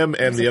 so him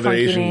and the other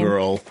Asian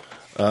girl,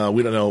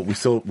 we don't know, we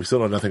still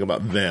know nothing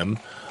about them.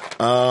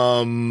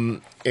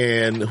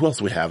 And who else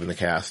do we have in the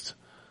cast?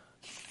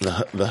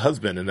 The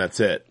husband, and that's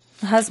it.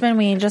 The husband,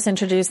 we just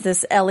introduced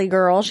this Ellie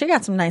girl. She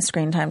got some nice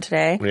screen time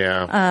today.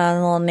 Yeah. A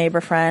little neighbor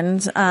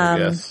friend.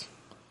 Yes.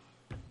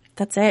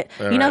 That's it.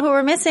 All know who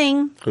we're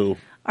missing? Who?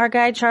 Our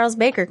guy, Charles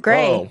Baker.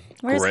 Gray. Oh,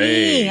 Where's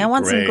Gray, he? I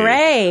want some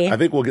Gray. I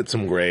think we'll get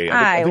some Gray.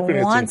 I think we're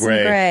gonna want some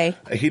Gray.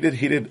 He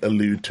did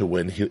allude to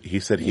when he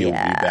said he'll be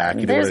back.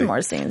 There's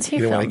more scenes. He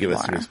didn't want to give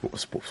us any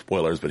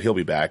spoilers, but he'll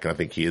be back, and I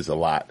think he is a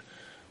lot.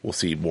 We'll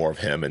see more of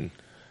him and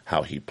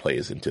how he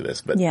plays into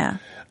this. But yeah.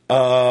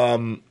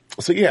 So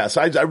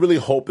I really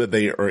hope that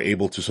they are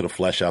able to sort of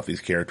flesh out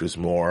these characters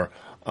more.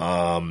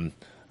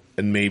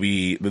 And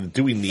maybe,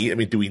 do we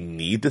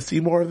need to see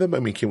more of them? I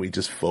mean, can we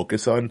just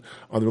focus on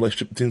the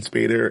relationship between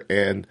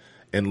Spader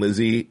and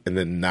Lizzie and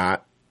then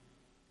not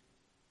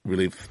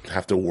really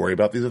have to worry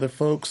about these other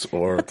folks?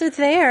 But they're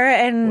there,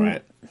 and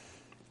right.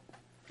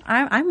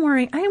 I'm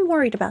worried. I am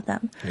worried about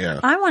them. Yeah.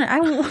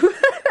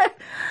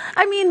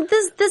 I mean,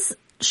 this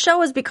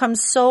show has become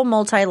so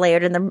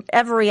multi-layered, and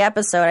every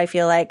episode I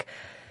feel like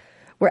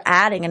we're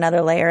adding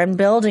another layer and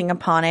building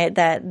upon it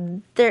that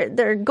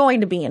they're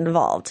going to be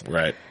involved.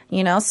 Right.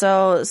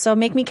 So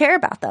make me care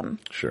about them.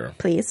 Sure.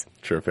 Please.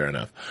 Sure, fair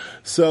enough.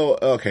 So,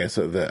 okay,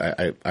 so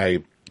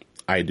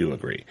I do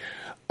agree.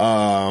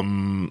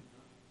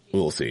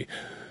 We'll see.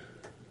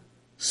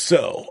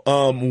 So,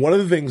 one of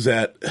the things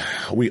that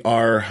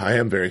I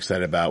am very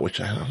excited about,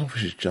 which I don't know if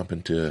we should jump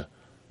into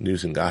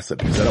news and gossip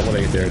because I don't want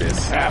to get there. It is.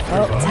 It's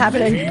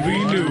happening.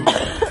 TV news.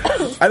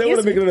 I don't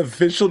want to make it an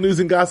official news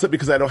and gossip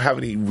because I don't have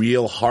any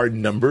real hard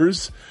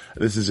numbers.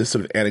 This is just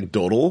sort of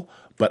anecdotal,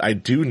 but I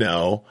do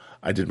know.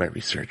 I did my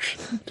research.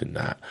 Did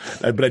not.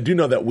 But I do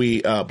know that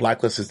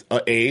Blacklist has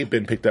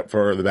been picked up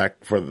for the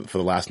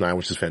last 9,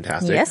 which is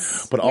fantastic.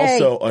 Yes. But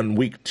also on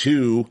week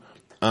 2,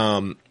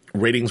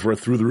 ratings were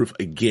through the roof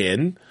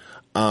again.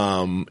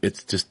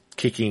 It's just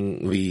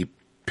kicking the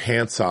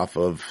pants off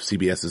of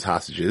CBS's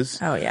Hostages.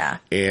 Oh yeah.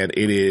 And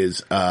it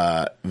is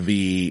the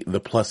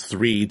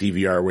 +3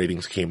 DVR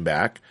ratings came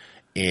back,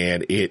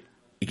 and it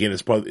again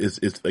is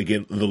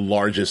again the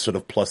largest sort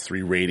of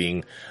 +3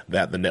 rating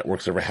that the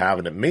networks ever have,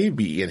 and it may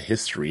be in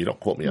history. Don't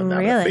quote me on that.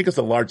 Really? I think it's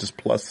the largest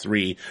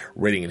 +3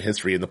 rating in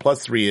history, and the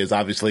 +3 is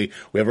obviously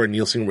we have our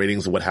Nielsen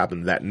ratings of what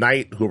happened that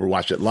night, whoever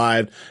watched it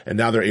live, and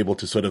now they're able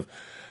to sort of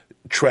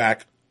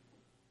track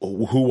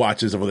who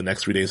watches over the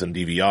next 3 days on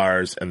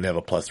DVRs, and they have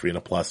a +3 and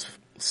a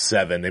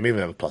 +7. They may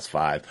even have a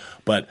 +5.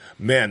 But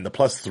man, the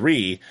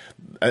 +3,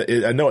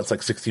 I know it's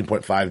like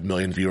 16.5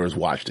 million viewers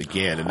watched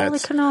again, and holy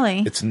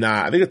cannoli. It's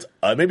not. I think it's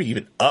maybe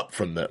even up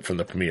from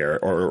the premiere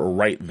or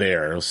right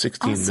there. It was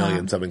 16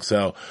 million something.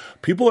 So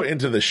people are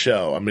into the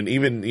show. I mean,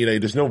 even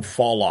there's no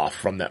fall off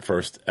from that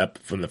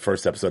from the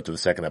first episode to the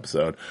second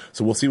episode.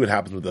 So we'll see what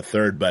happens with the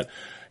third. But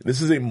this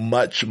is a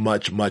much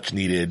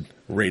needed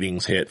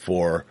ratings hit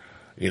for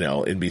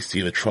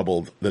NBC,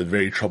 the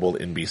very troubled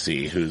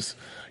NBC, who's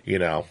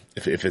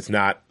if it's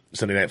not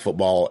Sunday Night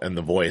Football and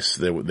The Voice,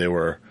 they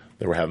were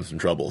having some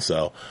trouble.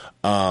 So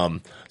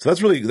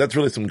that's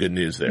really some good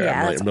news there.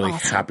 Yeah, I'm really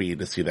awesome. happy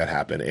to see that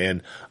happen.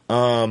 And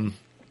I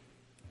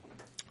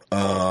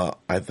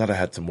thought I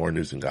had some more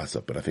news and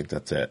gossip, but I think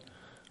that's it.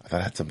 I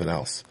thought I had something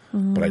else,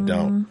 but I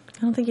don't.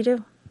 I don't think you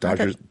do.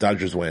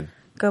 Dodgers win.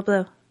 Go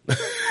Blue.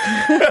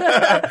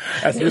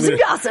 That's Here's some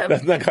gossip.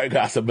 That's not quite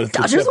gossip, but it's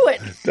Dodgers win.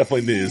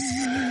 Definitely news.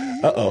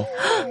 Uh-oh.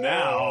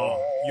 Now,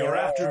 your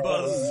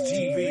AfterBuzz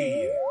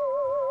TV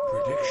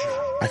prediction.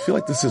 I feel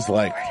like this is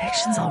like...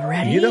 Predictions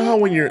already? You know how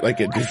when you're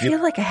like at I Disney...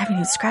 feel like I haven't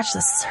even scratched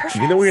the surface.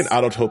 You know when you're in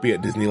Autotopia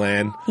at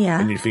Disneyland? Yeah.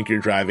 And you think you're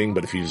driving,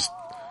 but if you just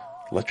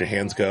let your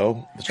hands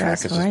go, the track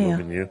is just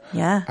moving you.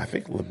 Yeah. I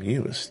think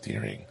Lemieux is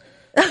steering.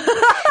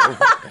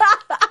 I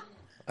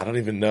don't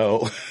even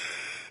know.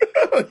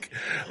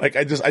 like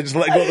I just let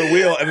go of the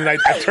wheel and then I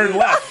turned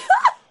left.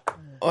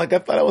 Like I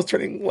thought I was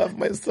turning left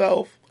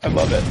myself. I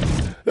love it.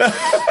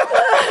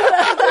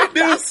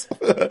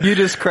 You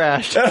just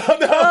crashed. Oh,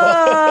 no.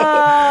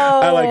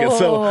 I like it.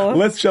 So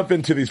let's jump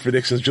into these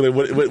predictions, Julie.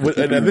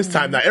 And this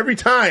time, now every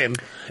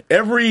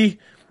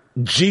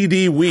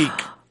GD week,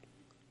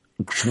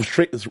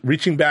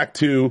 reaching back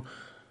to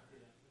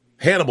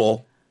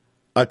Hannibal,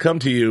 I come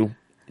to you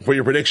for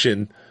your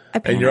prediction.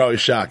 And you're always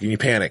shocked and you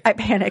panic. I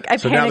panic when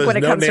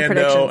it comes to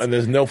predictions. And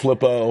there's no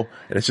Flippo,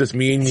 and it's just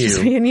me and you.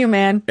 Just me and you,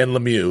 man. And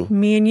Lemieux.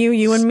 Me and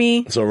you and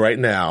me. So right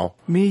now.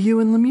 Me, you,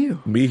 and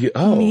Lemieux. Me, you,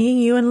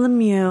 and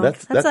Lemieux.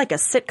 That's like a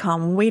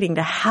sitcom waiting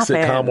to happen.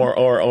 Sitcom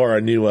or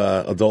a new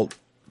adult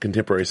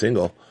contemporary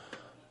single.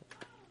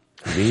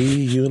 Me,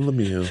 you, and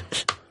Lemieux.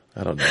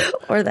 I don't know.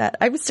 Or that.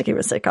 I'm sticking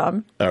with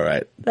sitcom. All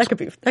right. That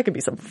could be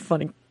some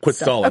funny Quit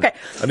stuff. stalling. Okay.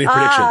 I need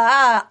prediction.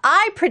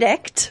 I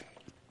predict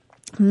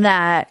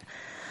that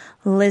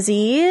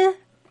Lizzie's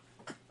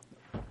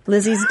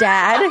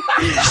dad.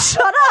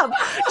 Shut up.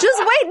 Just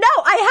wait. No,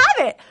 I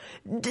have it.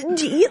 Listen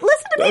to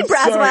me,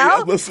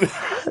 Braswell.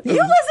 You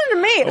listen to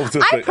me.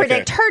 I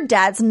predict her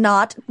dad's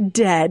not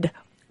dead.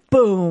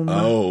 Boom.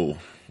 Oh,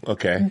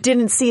 okay.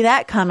 Didn't see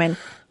that coming.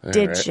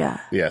 Did ya?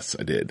 Yes,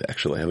 I did,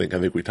 actually. I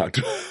think we talked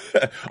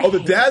about the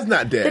dad's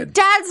not dead. The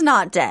dad's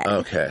not dead.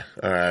 Okay.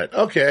 All right.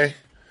 Okay.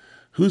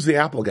 Who's the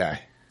Apple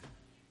guy?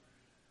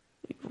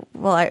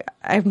 Well,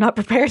 I'm not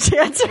prepared to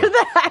answer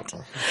that.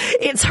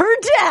 It's her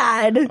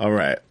dad. All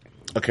right.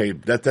 Okay,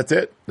 that's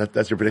it?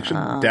 That's your prediction?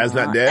 Dad's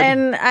not dead?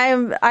 And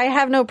I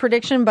have no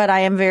prediction, but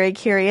I am very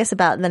curious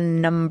about the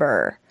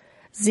number.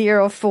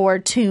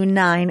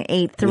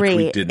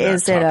 042983.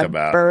 Is it a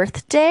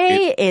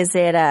birthday? Is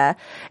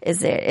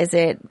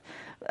it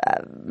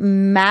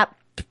map?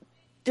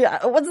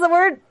 What's the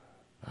word?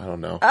 I don't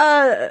know.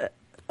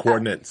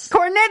 Coordinates.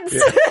 Coordinates?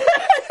 Yeah.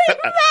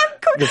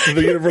 This is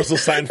the universal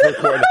sign for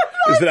coordinates.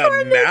 Is it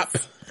a map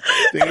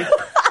thingy?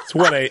 It's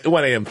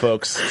 1 a.m.,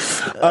 folks.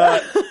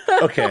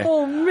 Okay.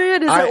 Oh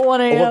man, is it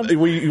 1 a.m.? Well,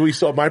 we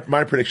saw my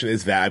prediction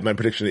is that. My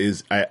prediction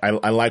is I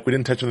like, we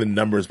didn't touch on the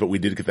numbers, but we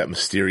did get that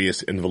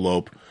mysterious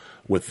envelope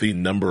with the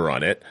number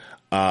on it.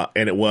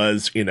 And it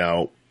was,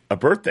 a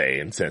birthday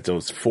in sense. It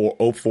was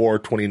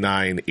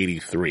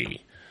 04/29/83,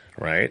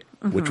 right?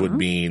 Mm-hmm. Which would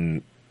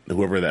mean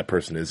whoever that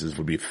person is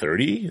would be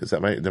 30. Is that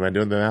am I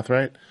doing the math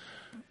right?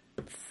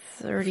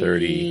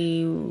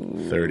 30.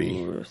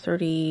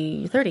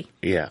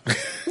 Yeah.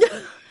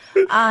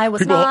 I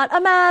was not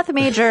a math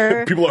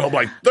major. People at home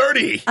like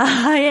 30.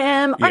 I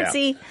am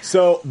artsy. Yeah.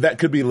 So that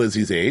could be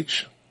Lizzie's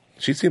age.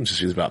 She seems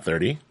she's about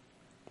 30.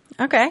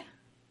 Okay.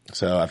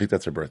 So I think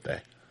that's her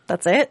birthday.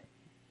 That's it?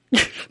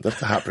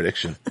 That's a hot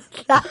prediction.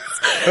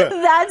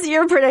 That's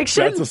your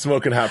prediction? That's a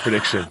smoking hot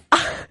prediction.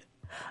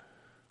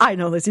 I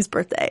know Lizzie's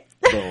birthday.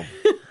 Boom.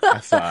 I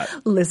saw it.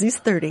 Lizzie's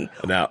 30.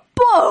 Now,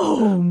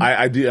 boom.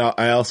 I do.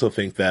 I also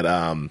think that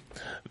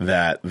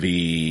that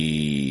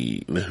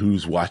the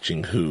Who's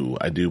Watching Who.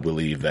 I do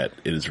believe that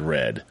it is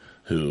Red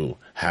who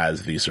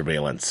has the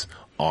surveillance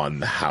on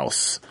the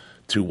house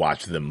to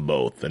watch them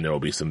both, and there will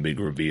be some big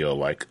reveal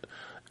like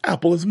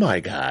Apple is my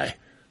guy.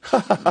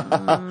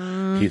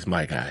 He's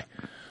my guy.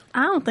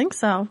 I don't think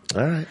so. All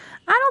right.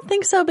 I don't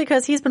think so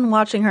because he's been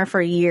watching her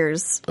for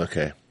years.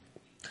 Okay.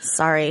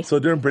 Sorry. So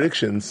during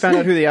predictions, found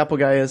out who the Apple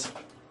guy is.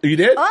 You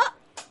did? The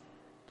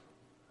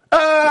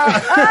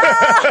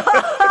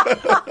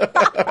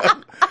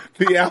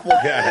Apple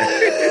guy.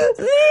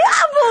 The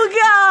Apple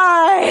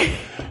guy.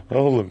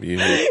 Oh,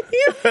 Lemieux.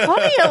 You're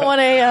funny at 1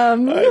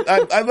 a.m.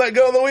 I let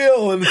go of the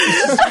wheel and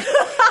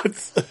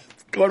it's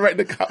going right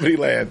into comedy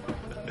land. All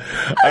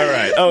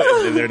right.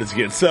 Oh, and there it is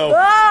again. So,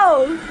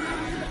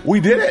 we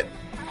did it.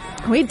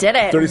 We did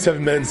it.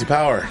 37 minutes of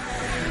power.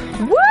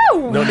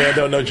 Woo! No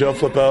Nando, no Joe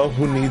Flippo.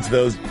 Who needs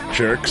those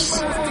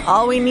jerks?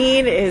 All we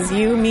need is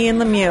you, me, and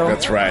Lemieux.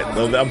 That's right.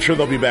 I'm sure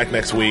they'll be back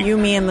next week. You,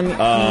 me, and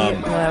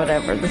Lemieux.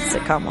 Whatever the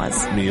sitcom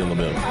was. Me and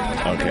Lemieux.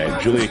 Okay.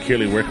 Julia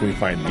Kearley, where can we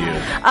find you?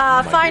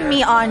 Find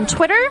me on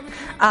Twitter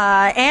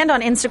and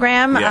on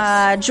Instagram.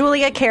 Yes.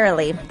 Julia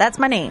Kearley. That's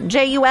my name.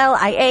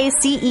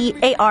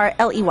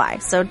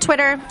 JuliaCearley. So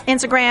Twitter,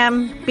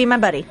 Instagram, be my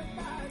buddy.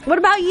 What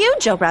about you,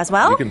 Joe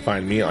Braswell? You can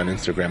find me on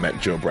Instagram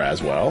at Joe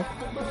Braswell.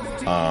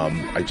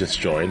 I just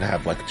joined. I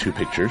have like 2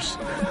 pictures.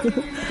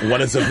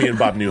 One is of me and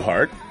Bob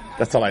Newhart.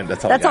 That's all I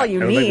got. All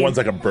you need. One's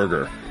like a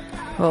burger.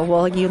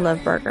 Well, you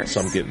love burgers.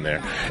 So I'm getting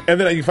there. And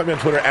then you can find me on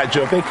Twitter at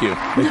Joe. Thank you.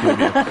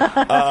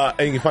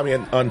 And you can find me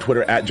on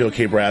Twitter at Joe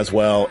K.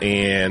 Braswell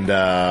and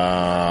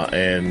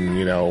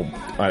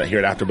here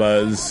at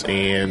AfterBuzz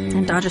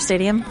and Dodger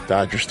Stadium.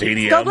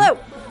 Go Blue!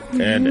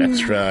 And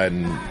Extra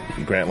and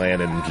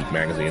Grantland and Geek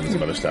Magazine and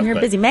some other stuff. You're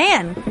a busy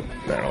man.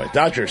 Not really.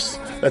 Dodgers.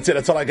 That's it.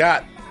 That's all I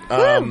got.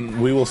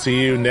 We will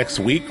see you next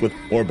week with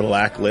more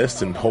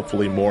Blacklist and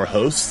hopefully more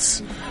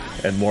hosts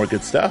and more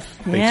good stuff.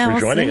 Thanks for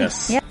joining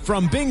us. Yeah.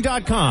 From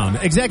Bing.com,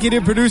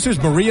 executive producers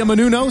Maria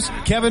Menounos,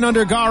 Kevin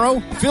Undergaro,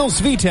 Phil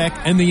Svitek,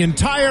 and the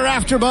entire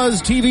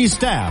AfterBuzz TV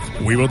staff,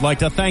 we would like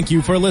to thank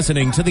you for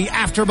listening to the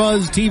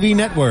AfterBuzz TV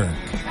network.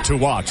 To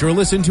watch or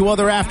listen to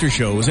other after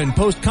shows and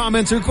post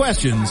comments or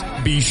questions,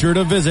 be sure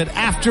to visit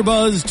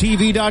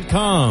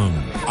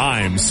AfterBuzzTV.com.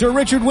 I'm Sir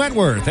Richard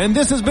Wentworth, and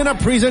this has been a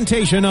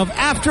presentation of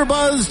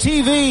AfterBuzz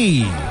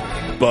TV.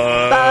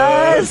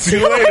 Buzz! See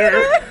you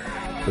later!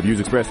 The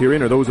views expressed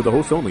herein are those of the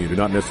hosts only and do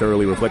not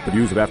necessarily reflect the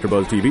views of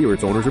AfterBuzz TV or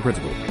its owners or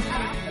principals.